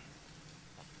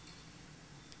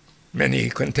 Many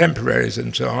contemporaries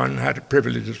and so on had a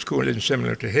privilege of schooling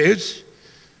similar to his.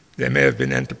 They may have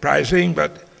been enterprising,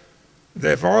 but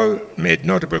they've all made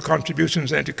notable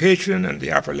contributions in education and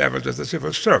the upper levels of the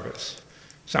civil service.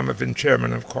 Some have been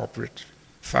chairmen of corporate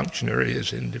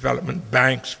functionaries in development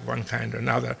banks of one kind or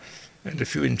another, and a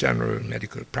few in general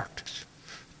medical practice.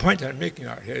 The point I'm making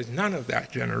out here is none of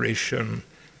that generation,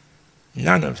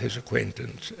 none of his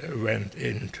acquaintance went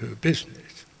into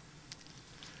business.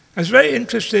 I was very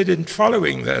interested in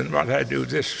following then what I do,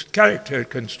 this character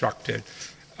constructed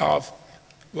of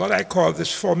what I call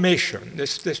this formation,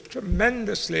 this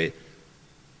tremendously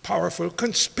powerful,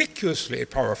 conspicuously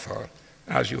powerful,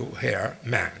 as you hear,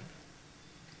 man.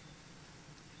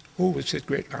 Who was his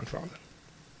great-grandfather?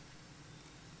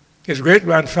 His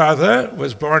great-grandfather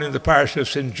was born in the parish of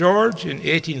St. George in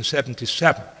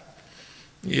 1877,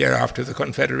 the year after the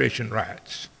Confederation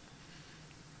riots.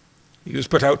 He was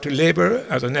put out to labor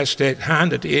as an estate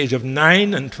hand at the age of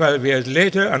 9, and 12 years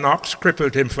later, an ox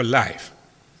crippled him for life.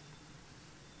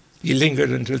 He lingered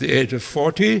until the age of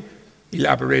 40,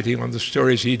 elaborating on the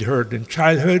stories he'd heard in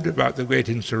childhood about the great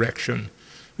insurrection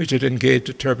which had engaged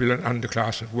a turbulent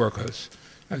underclass of workers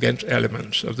against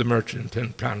elements of the merchant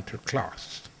and planter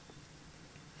class.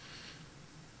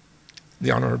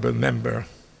 The honorable member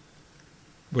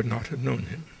would not have known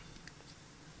him.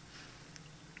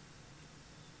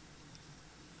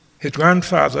 His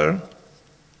grandfather,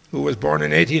 who was born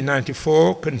in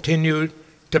 1894, continued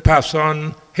to pass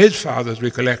on his father's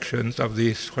recollections of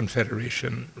these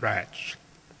Confederation riots.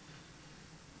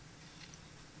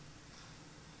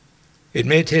 It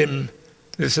made him,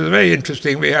 this is very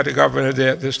interesting, we had a governor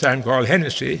there at this time called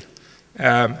Hennessy.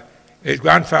 His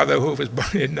grandfather, who was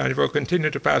born in 1994,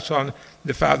 continued to pass on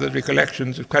the father's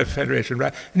recollections of Confederation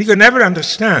riots. And he could never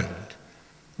understand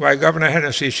why Governor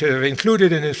Hennessy should have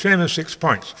included in his famous 6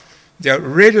 points the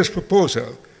outrageous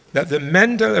proposal that the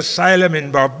mental asylum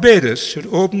in Barbados should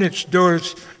open its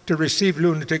doors to receive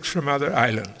lunatics from other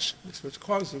islands. This was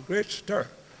caused a great stir,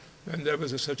 and there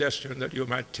was a suggestion that you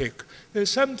might take.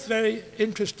 There's some very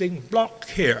interesting block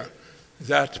here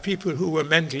that people who were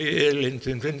mentally ill in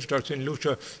St. or St.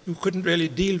 Lucia, who couldn't really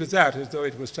deal with that as though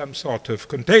it was some sort of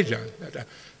contagion.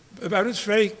 But I was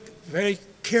very, very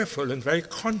careful and very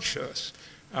conscious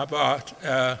about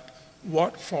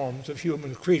what forms of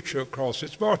human creature cross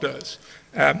its borders.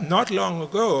 Not long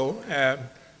ago,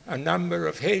 a number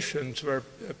of Haitians were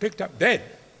picked up dead.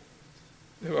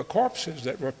 There were corpses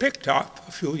that were picked up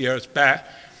a few years back,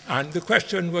 and the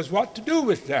question was what to do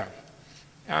with them.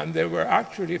 And they were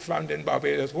actually found in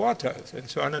Barbados waters and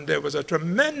so on, and there was a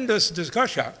tremendous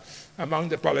discussion among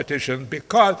the politicians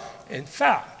because, in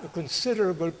fact, a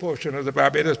considerable portion of the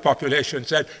Barbados population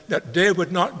said that they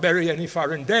would not bury any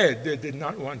foreign dead. They did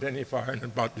not want any foreign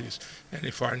bodies,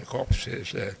 any foreign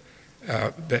corpses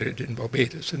buried in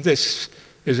Barbados. And this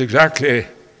is exactly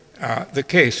the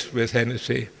case with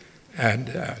Hennessy and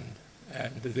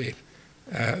the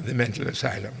mental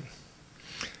asylum.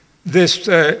 This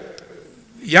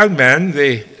young man,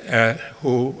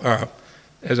 who,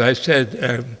 as I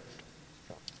said,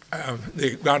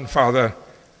 the grandfather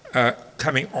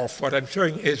coming off, what I'm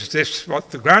showing is this,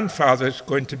 what the grandfather is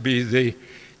going to be the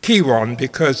key one,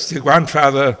 because the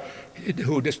grandfather,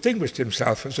 who distinguished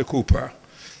himself as a cooper,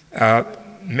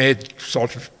 made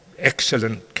sort of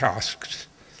excellent casks,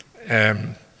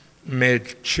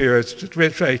 made cheers. It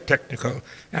was very technical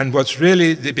and was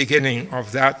really the beginning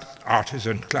of that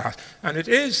artisan class. And it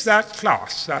is that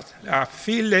class, that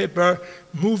field labor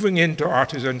moving into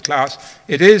artisan class,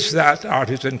 it is that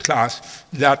artisan class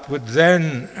that would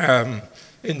then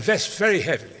invest very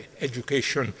heavily.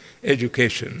 Education,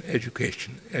 education,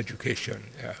 education, education.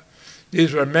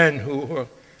 These were men who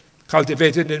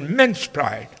cultivated immense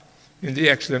pride in the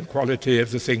excellent quality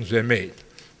of the things they made.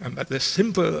 But the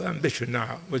simple ambition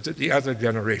now was that the other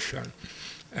generation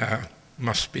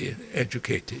must be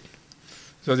educated.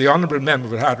 So the honourable member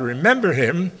would have to remember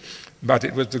him, but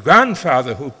it was the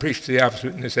grandfather who preached the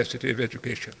absolute necessity of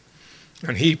education.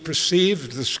 And he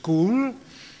perceived the school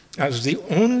as the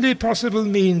only possible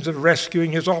means of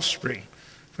rescuing his offspring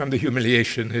from the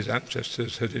humiliation his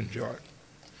ancestors had endured.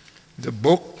 The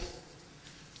book,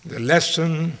 the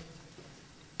lesson,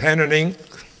 pen and ink,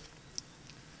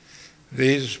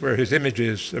 these were his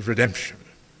images of redemption.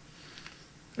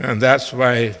 And that's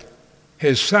why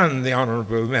his son, the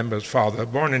honourable member's father,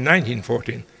 born in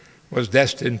 1914, was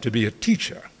destined to be a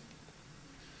teacher.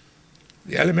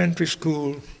 The elementary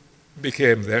school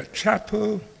became their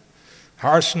chapel,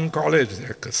 Harson College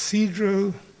their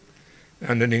cathedral,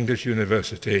 and an English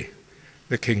university,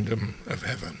 the kingdom of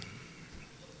heaven.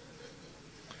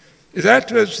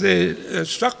 That was the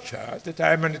structure at the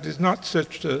time, and it is not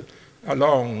such a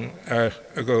long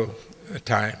ago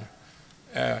time.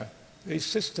 These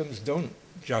systems don't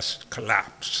just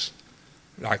collapse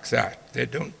like that. They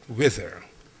don't wither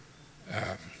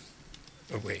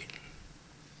away.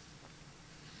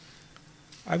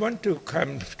 I want to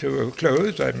come to a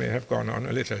close. I may have gone on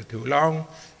a little too long.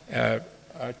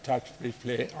 I'll touch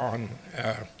briefly on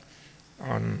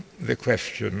the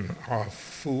question of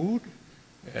food.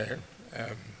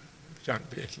 Shan't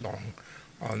be long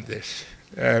on this.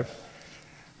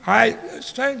 I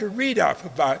was trying to read up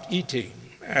about eating,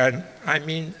 and I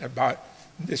mean about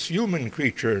this human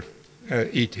creature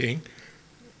eating,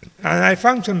 and I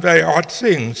found some very odd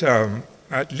things,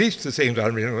 at least the things I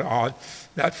mean were odd,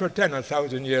 that for 10 or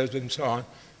 1,000 years and so on,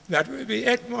 that we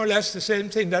ate more or less the same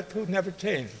thing, that food never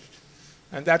changed.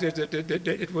 And that is that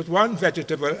it was one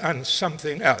vegetable and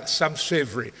something else, some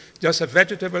savory, just a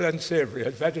vegetable and savory,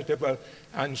 a vegetable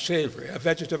and savory, a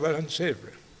vegetable and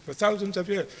savory. For thousands of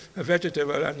years, a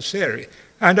vegetable and savory.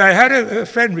 And I had a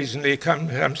friend recently come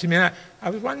to me, and I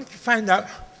was wanting to find out,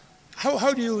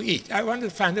 how do you eat? I wanted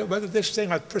to find out whether this thing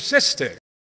had persisted.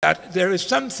 That there is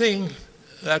something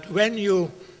that when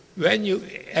you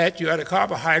ate, you had a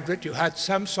carbohydrate, you had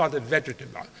some sort of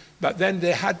vegetable, but then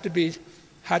there had to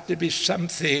be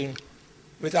something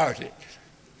without it.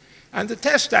 And the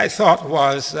test, I thought,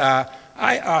 was, I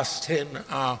asked him,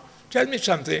 tell me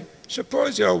something,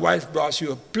 suppose your wife brought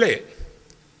you a plate,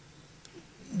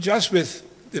 just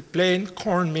with the plain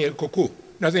cornmeal cuckoo,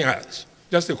 nothing else,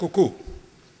 just the cuckoo.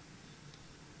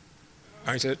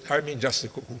 I said, I mean just the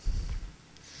cuckoo.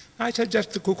 I said,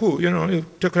 just the cuckoo, you know, you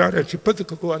took her out and she put the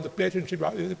cuckoo on the plate and she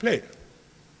brought you the plate.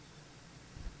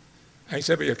 I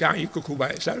said, but you can't eat cuckoo by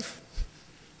itself.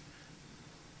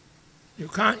 You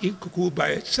can't eat cuckoo by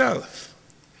itself.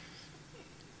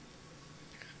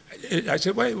 I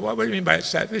said, what do you mean by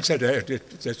itself? He said,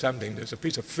 there's something, there's a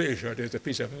piece of fish, or there's a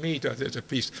piece of meat, or there's a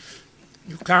piece.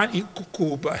 You can't eat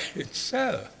cuckoo by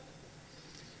itself.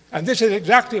 And this is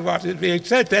exactly what is being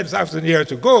said 10,000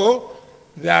 years ago,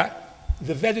 that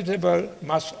the vegetable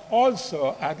must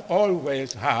also and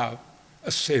always have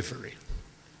a savory.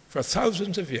 For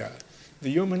thousands of years, the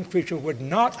human creature would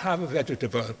not have a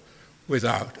vegetable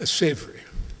without a savory.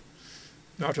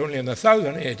 Not only in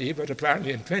 1000 AD, but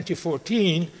apparently in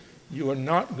 2014, you are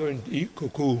not going to eat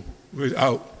cuckoo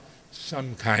without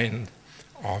some kind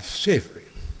of savory.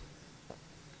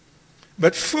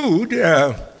 But food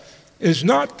is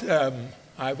not,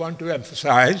 I want to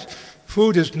emphasize,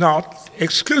 food is not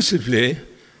exclusively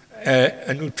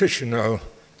a nutritional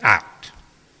act.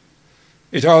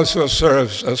 It also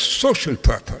serves a social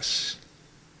purpose.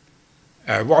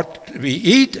 What we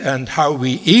eat and how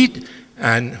we eat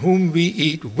and whom we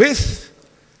eat with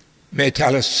may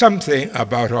tell us something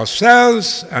about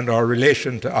ourselves and our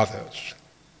relation to others.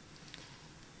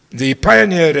 The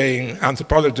pioneering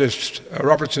anthropologist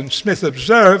Robertson Smith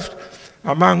observed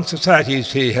among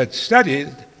societies he had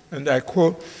studied, and I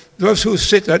quote, "Those who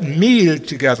sit at meal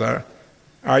together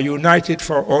are united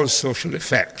for all social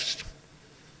effects.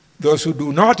 Those who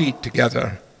do not eat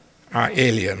together are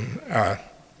alien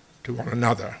to one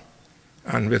another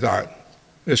and without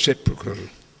reciprocal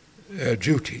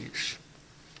duties."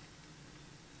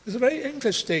 It's a very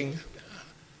interesting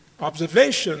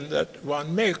observation that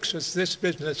one makes is this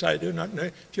business. I do not know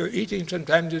if you're eating,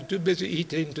 sometimes you're too busy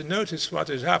eating to notice what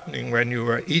is happening when you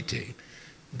are eating.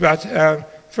 But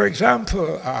for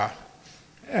example,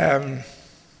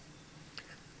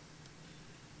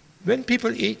 when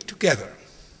people eat together,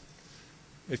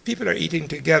 if people are eating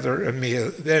together a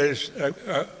meal, there's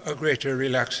a greater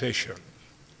relaxation.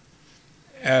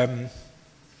 The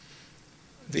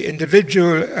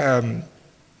individual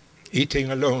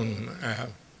eating alone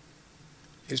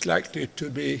is likely to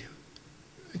be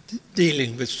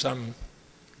dealing with some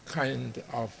kind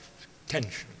of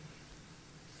tension.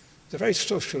 It's a very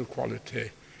social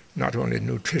quality, not only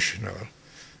nutritional,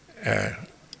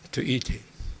 to eating.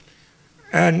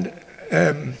 And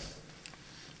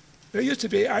there used to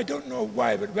be, I don't know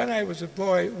why, but when I was a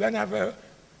boy, whenever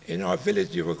in our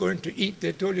village you were going to eat,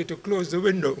 they told you to close the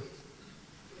window.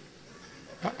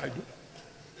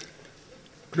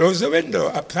 Close the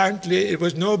window. Apparently it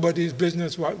was nobody's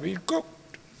business what we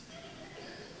cooked.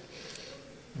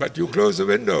 But you close the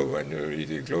window when you're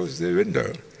eating, close the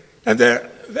window. And they're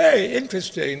very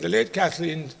interesting. The late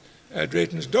Kathleen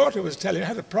Drayton's daughter was telling, I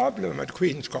had a problem at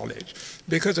Queen's College,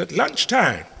 because at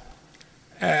lunchtime,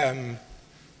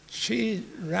 she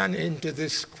ran into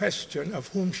this question of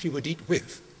whom she would eat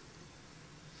with.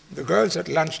 The girls at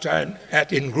lunchtime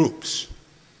ate in groups,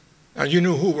 and you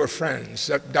knew who were friends.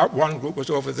 That one group was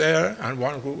over there, and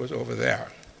one group was over there.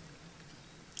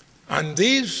 And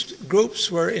these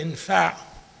groups were, in fact,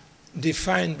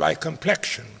 defined by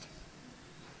complexion.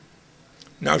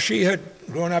 Now, she had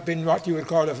grown up in what you would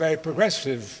call a very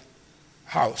progressive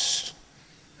house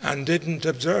and didn't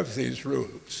observe these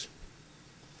rules.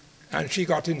 And she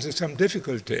got into some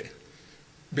difficulty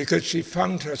because she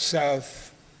found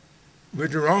herself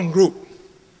with the wrong group.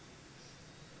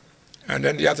 And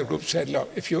then the other group said, look,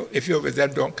 if you're with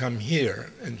them, don't come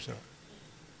here, and so on.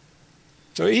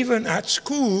 So even at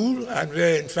school, and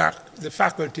where in fact the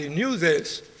faculty knew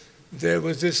this, there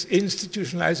was this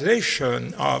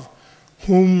institutionalization of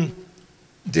whom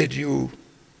did you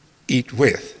eat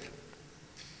with.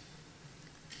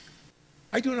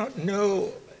 I do not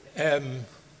know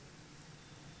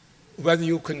whether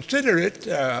you consider it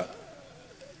a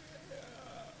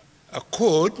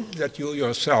code that you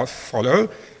yourself follow.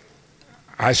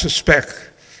 I suspect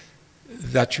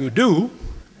that you do,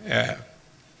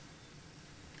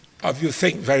 of you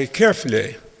think very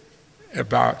carefully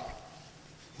about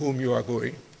whom you are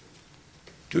going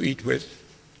to eat with.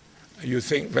 You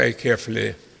think very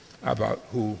carefully about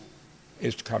who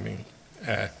is coming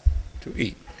to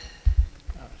eat.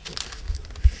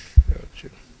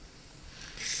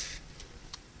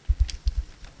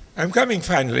 I'm coming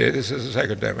finally, this is the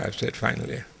second time I've said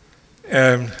finally,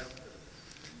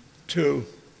 to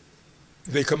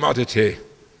the commodity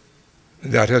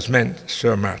that has meant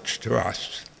so much to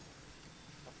us.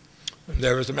 And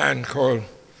there was a man called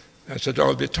Sir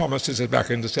Dolby Thomas, this is back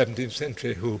in the 17th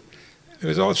century, who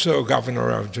was also governor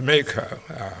of Jamaica,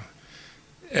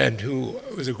 and who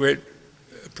was a great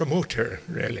promoter,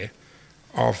 really,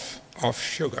 of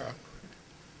sugar.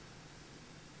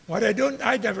 What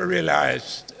I never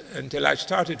realized until I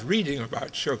started reading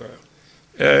about sugar,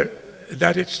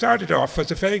 that it started off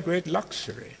as a very great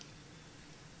luxury.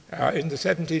 In the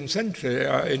 17th century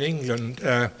in England,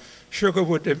 sugar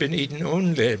would have been eaten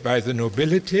only by the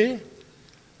nobility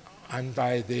and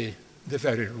by the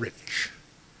very rich.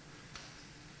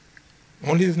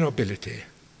 Only the nobility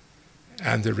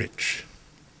and the rich.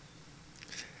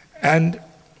 And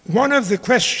one of the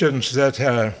questions that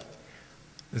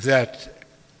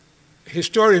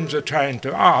historians are trying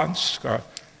to ask, or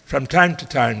from time to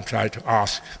time try to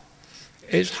ask,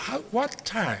 is what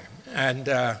time and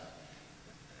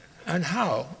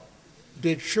how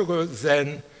did sugar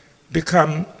then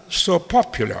become so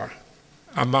popular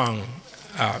among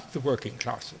the working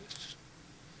classes?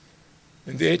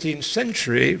 In the 18th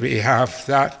century, we have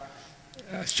that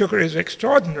sugar is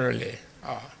extraordinarily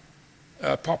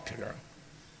popular.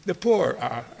 The poor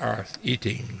are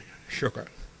eating sugar.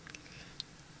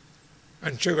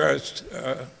 And sugar, as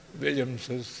Williams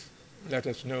has let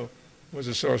us know, was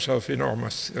a source of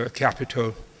enormous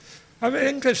capital. A very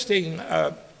interesting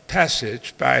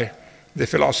passage by the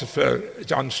philosopher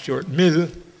John Stuart Mill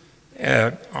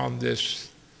on this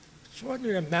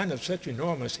extraordinary, a man of such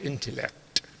enormous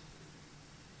intellect.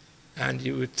 And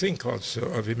you would think also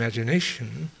of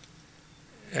imagination,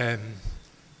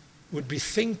 would be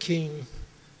thinking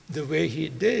the way he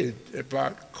did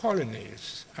about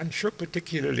colonies, and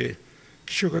particularly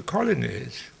sugar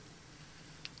colonies.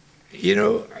 You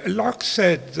know, Locke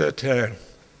said that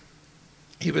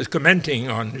he was commenting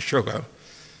on sugar,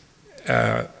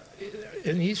 and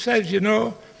he says, you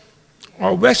know,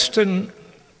 or Western,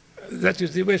 that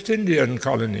is the West Indian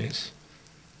colonies,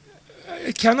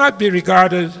 it cannot be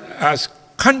regarded as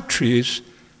countries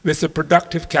with a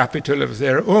productive capital of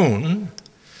their own,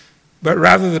 but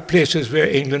rather the places where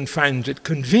England finds it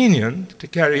convenient to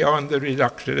carry on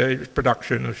the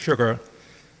production of sugar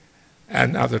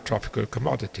and other tropical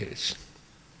commodities.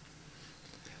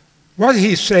 What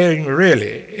he's saying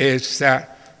really is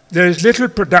that there is little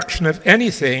production of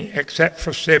anything except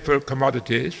for staple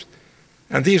commodities,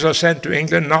 and these are sent to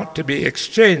England not to be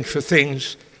exchanged for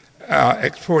things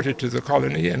exported to the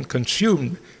colony and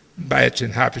consumed by its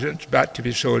inhabitants, but to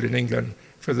be sold in England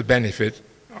for the benefit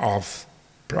of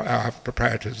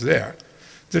proprietors there.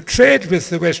 The trade with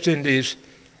the West Indies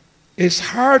is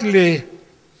hardly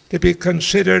to be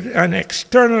considered an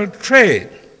external trade,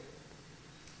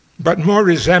 but more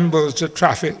resembles the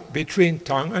traffic between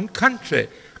tongue and country.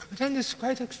 I think it's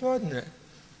quite extraordinary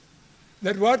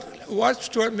that what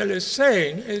Stuart Mill is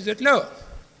saying is that, look,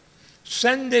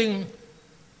 sending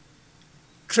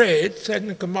trade,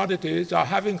 sending commodities, or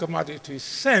having commodities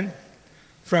sent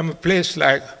from a place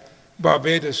like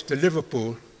Barbados to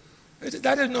Liverpool,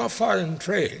 that is not foreign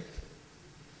trade.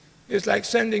 It's like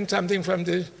sending something from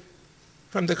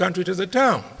the country to the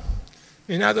town.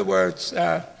 In other words,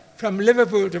 from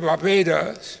Liverpool to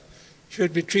Barbados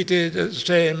should be treated the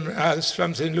same as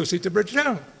from St. Lucie to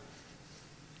Bridgetown.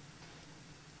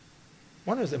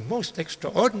 One of the most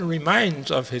extraordinary minds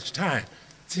of his time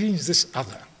sees this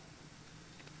other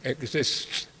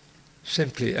exists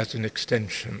simply as an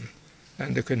extension,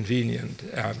 and a convenient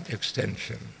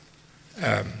extension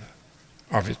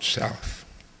of itself.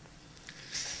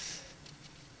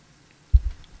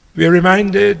 We're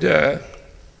reminded,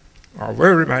 or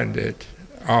were reminded,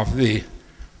 of the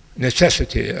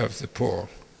necessity of the poor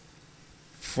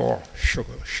for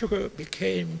sugar. Sugar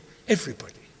became,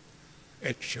 everybody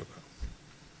ate sugar.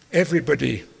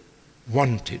 Everybody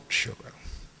wanted sugar.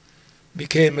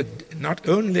 Became not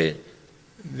only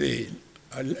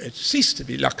it ceased to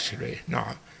be luxury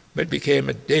now, but became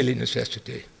a daily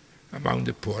necessity among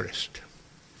the poorest.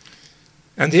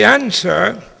 And the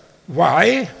answer,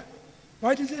 why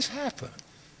did this happen?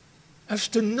 As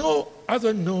to no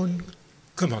other known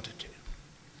commodity.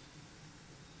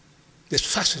 This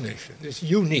fascination, this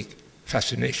unique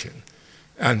fascination,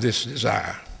 and this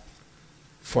desire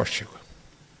for sugar.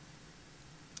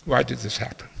 Why did this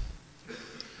happen?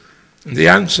 And the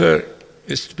answer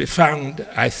is to be found,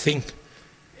 I think,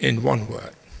 in one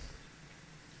word: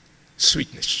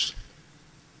 sweetness.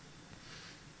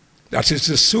 That is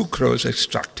the sucrose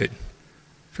extracted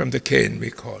from the cane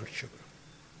we call sugar.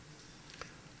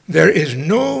 There is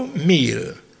no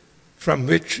meal from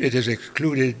which it is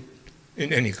excluded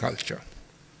in any culture.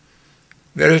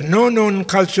 There is no known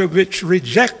culture which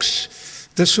rejects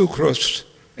the sucrose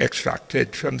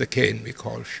extracted from the cane we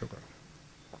call sugar.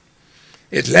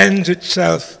 It lends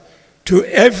itself to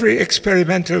every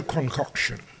experimental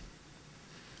concoction.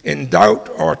 In doubt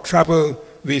or trouble,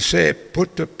 we say,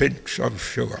 put a pinch of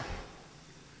sugar.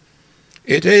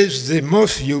 It is the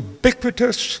most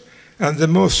ubiquitous and the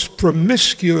most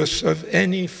promiscuous of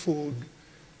any food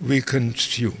we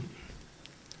consume.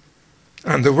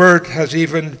 And the word has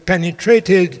even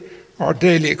penetrated our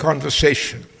daily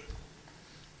conversation.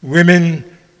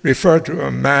 Women refer to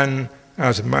a man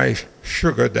as my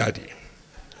sugar daddy.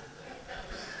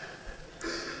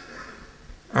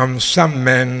 Some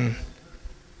men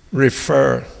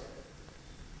refer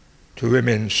to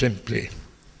women simply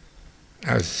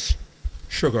as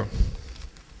sugar.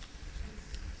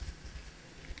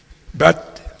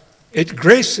 But it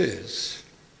graces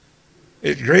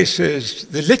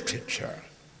the literature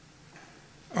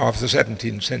of the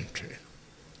 17th century.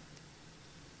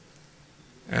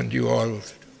 And you all,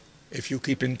 if you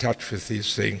keep in touch with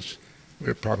these things,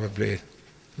 will probably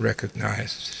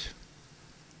recognize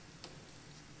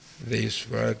these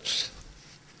words.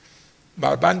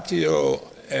 Barbantio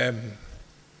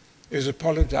is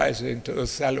apologizing to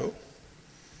Othello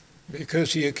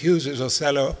because he accuses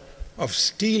Othello of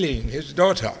stealing his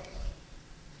daughter.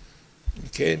 He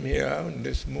came here on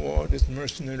this Moor, this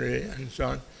mercenary, and so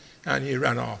on, and he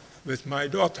ran off with my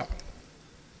daughter.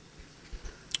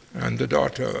 And the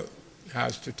daughter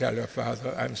has to tell her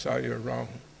father, I'm sorry, you're wrong.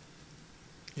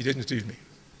 He didn't steal me.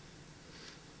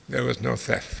 There was no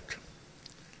theft.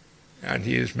 And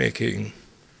he is making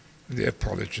the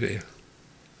apology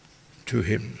to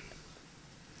him.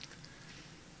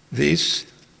 These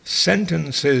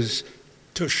sentences,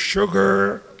 to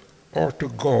sugar or to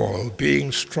gall,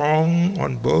 being strong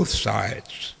on both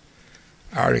sides,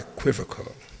 are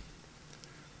equivocal.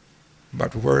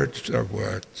 But words are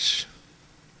words.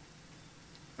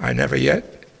 I never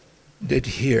yet did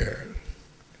hear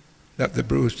that the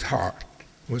bruised heart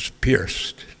was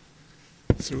pierced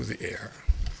through the air.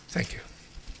 Thank you.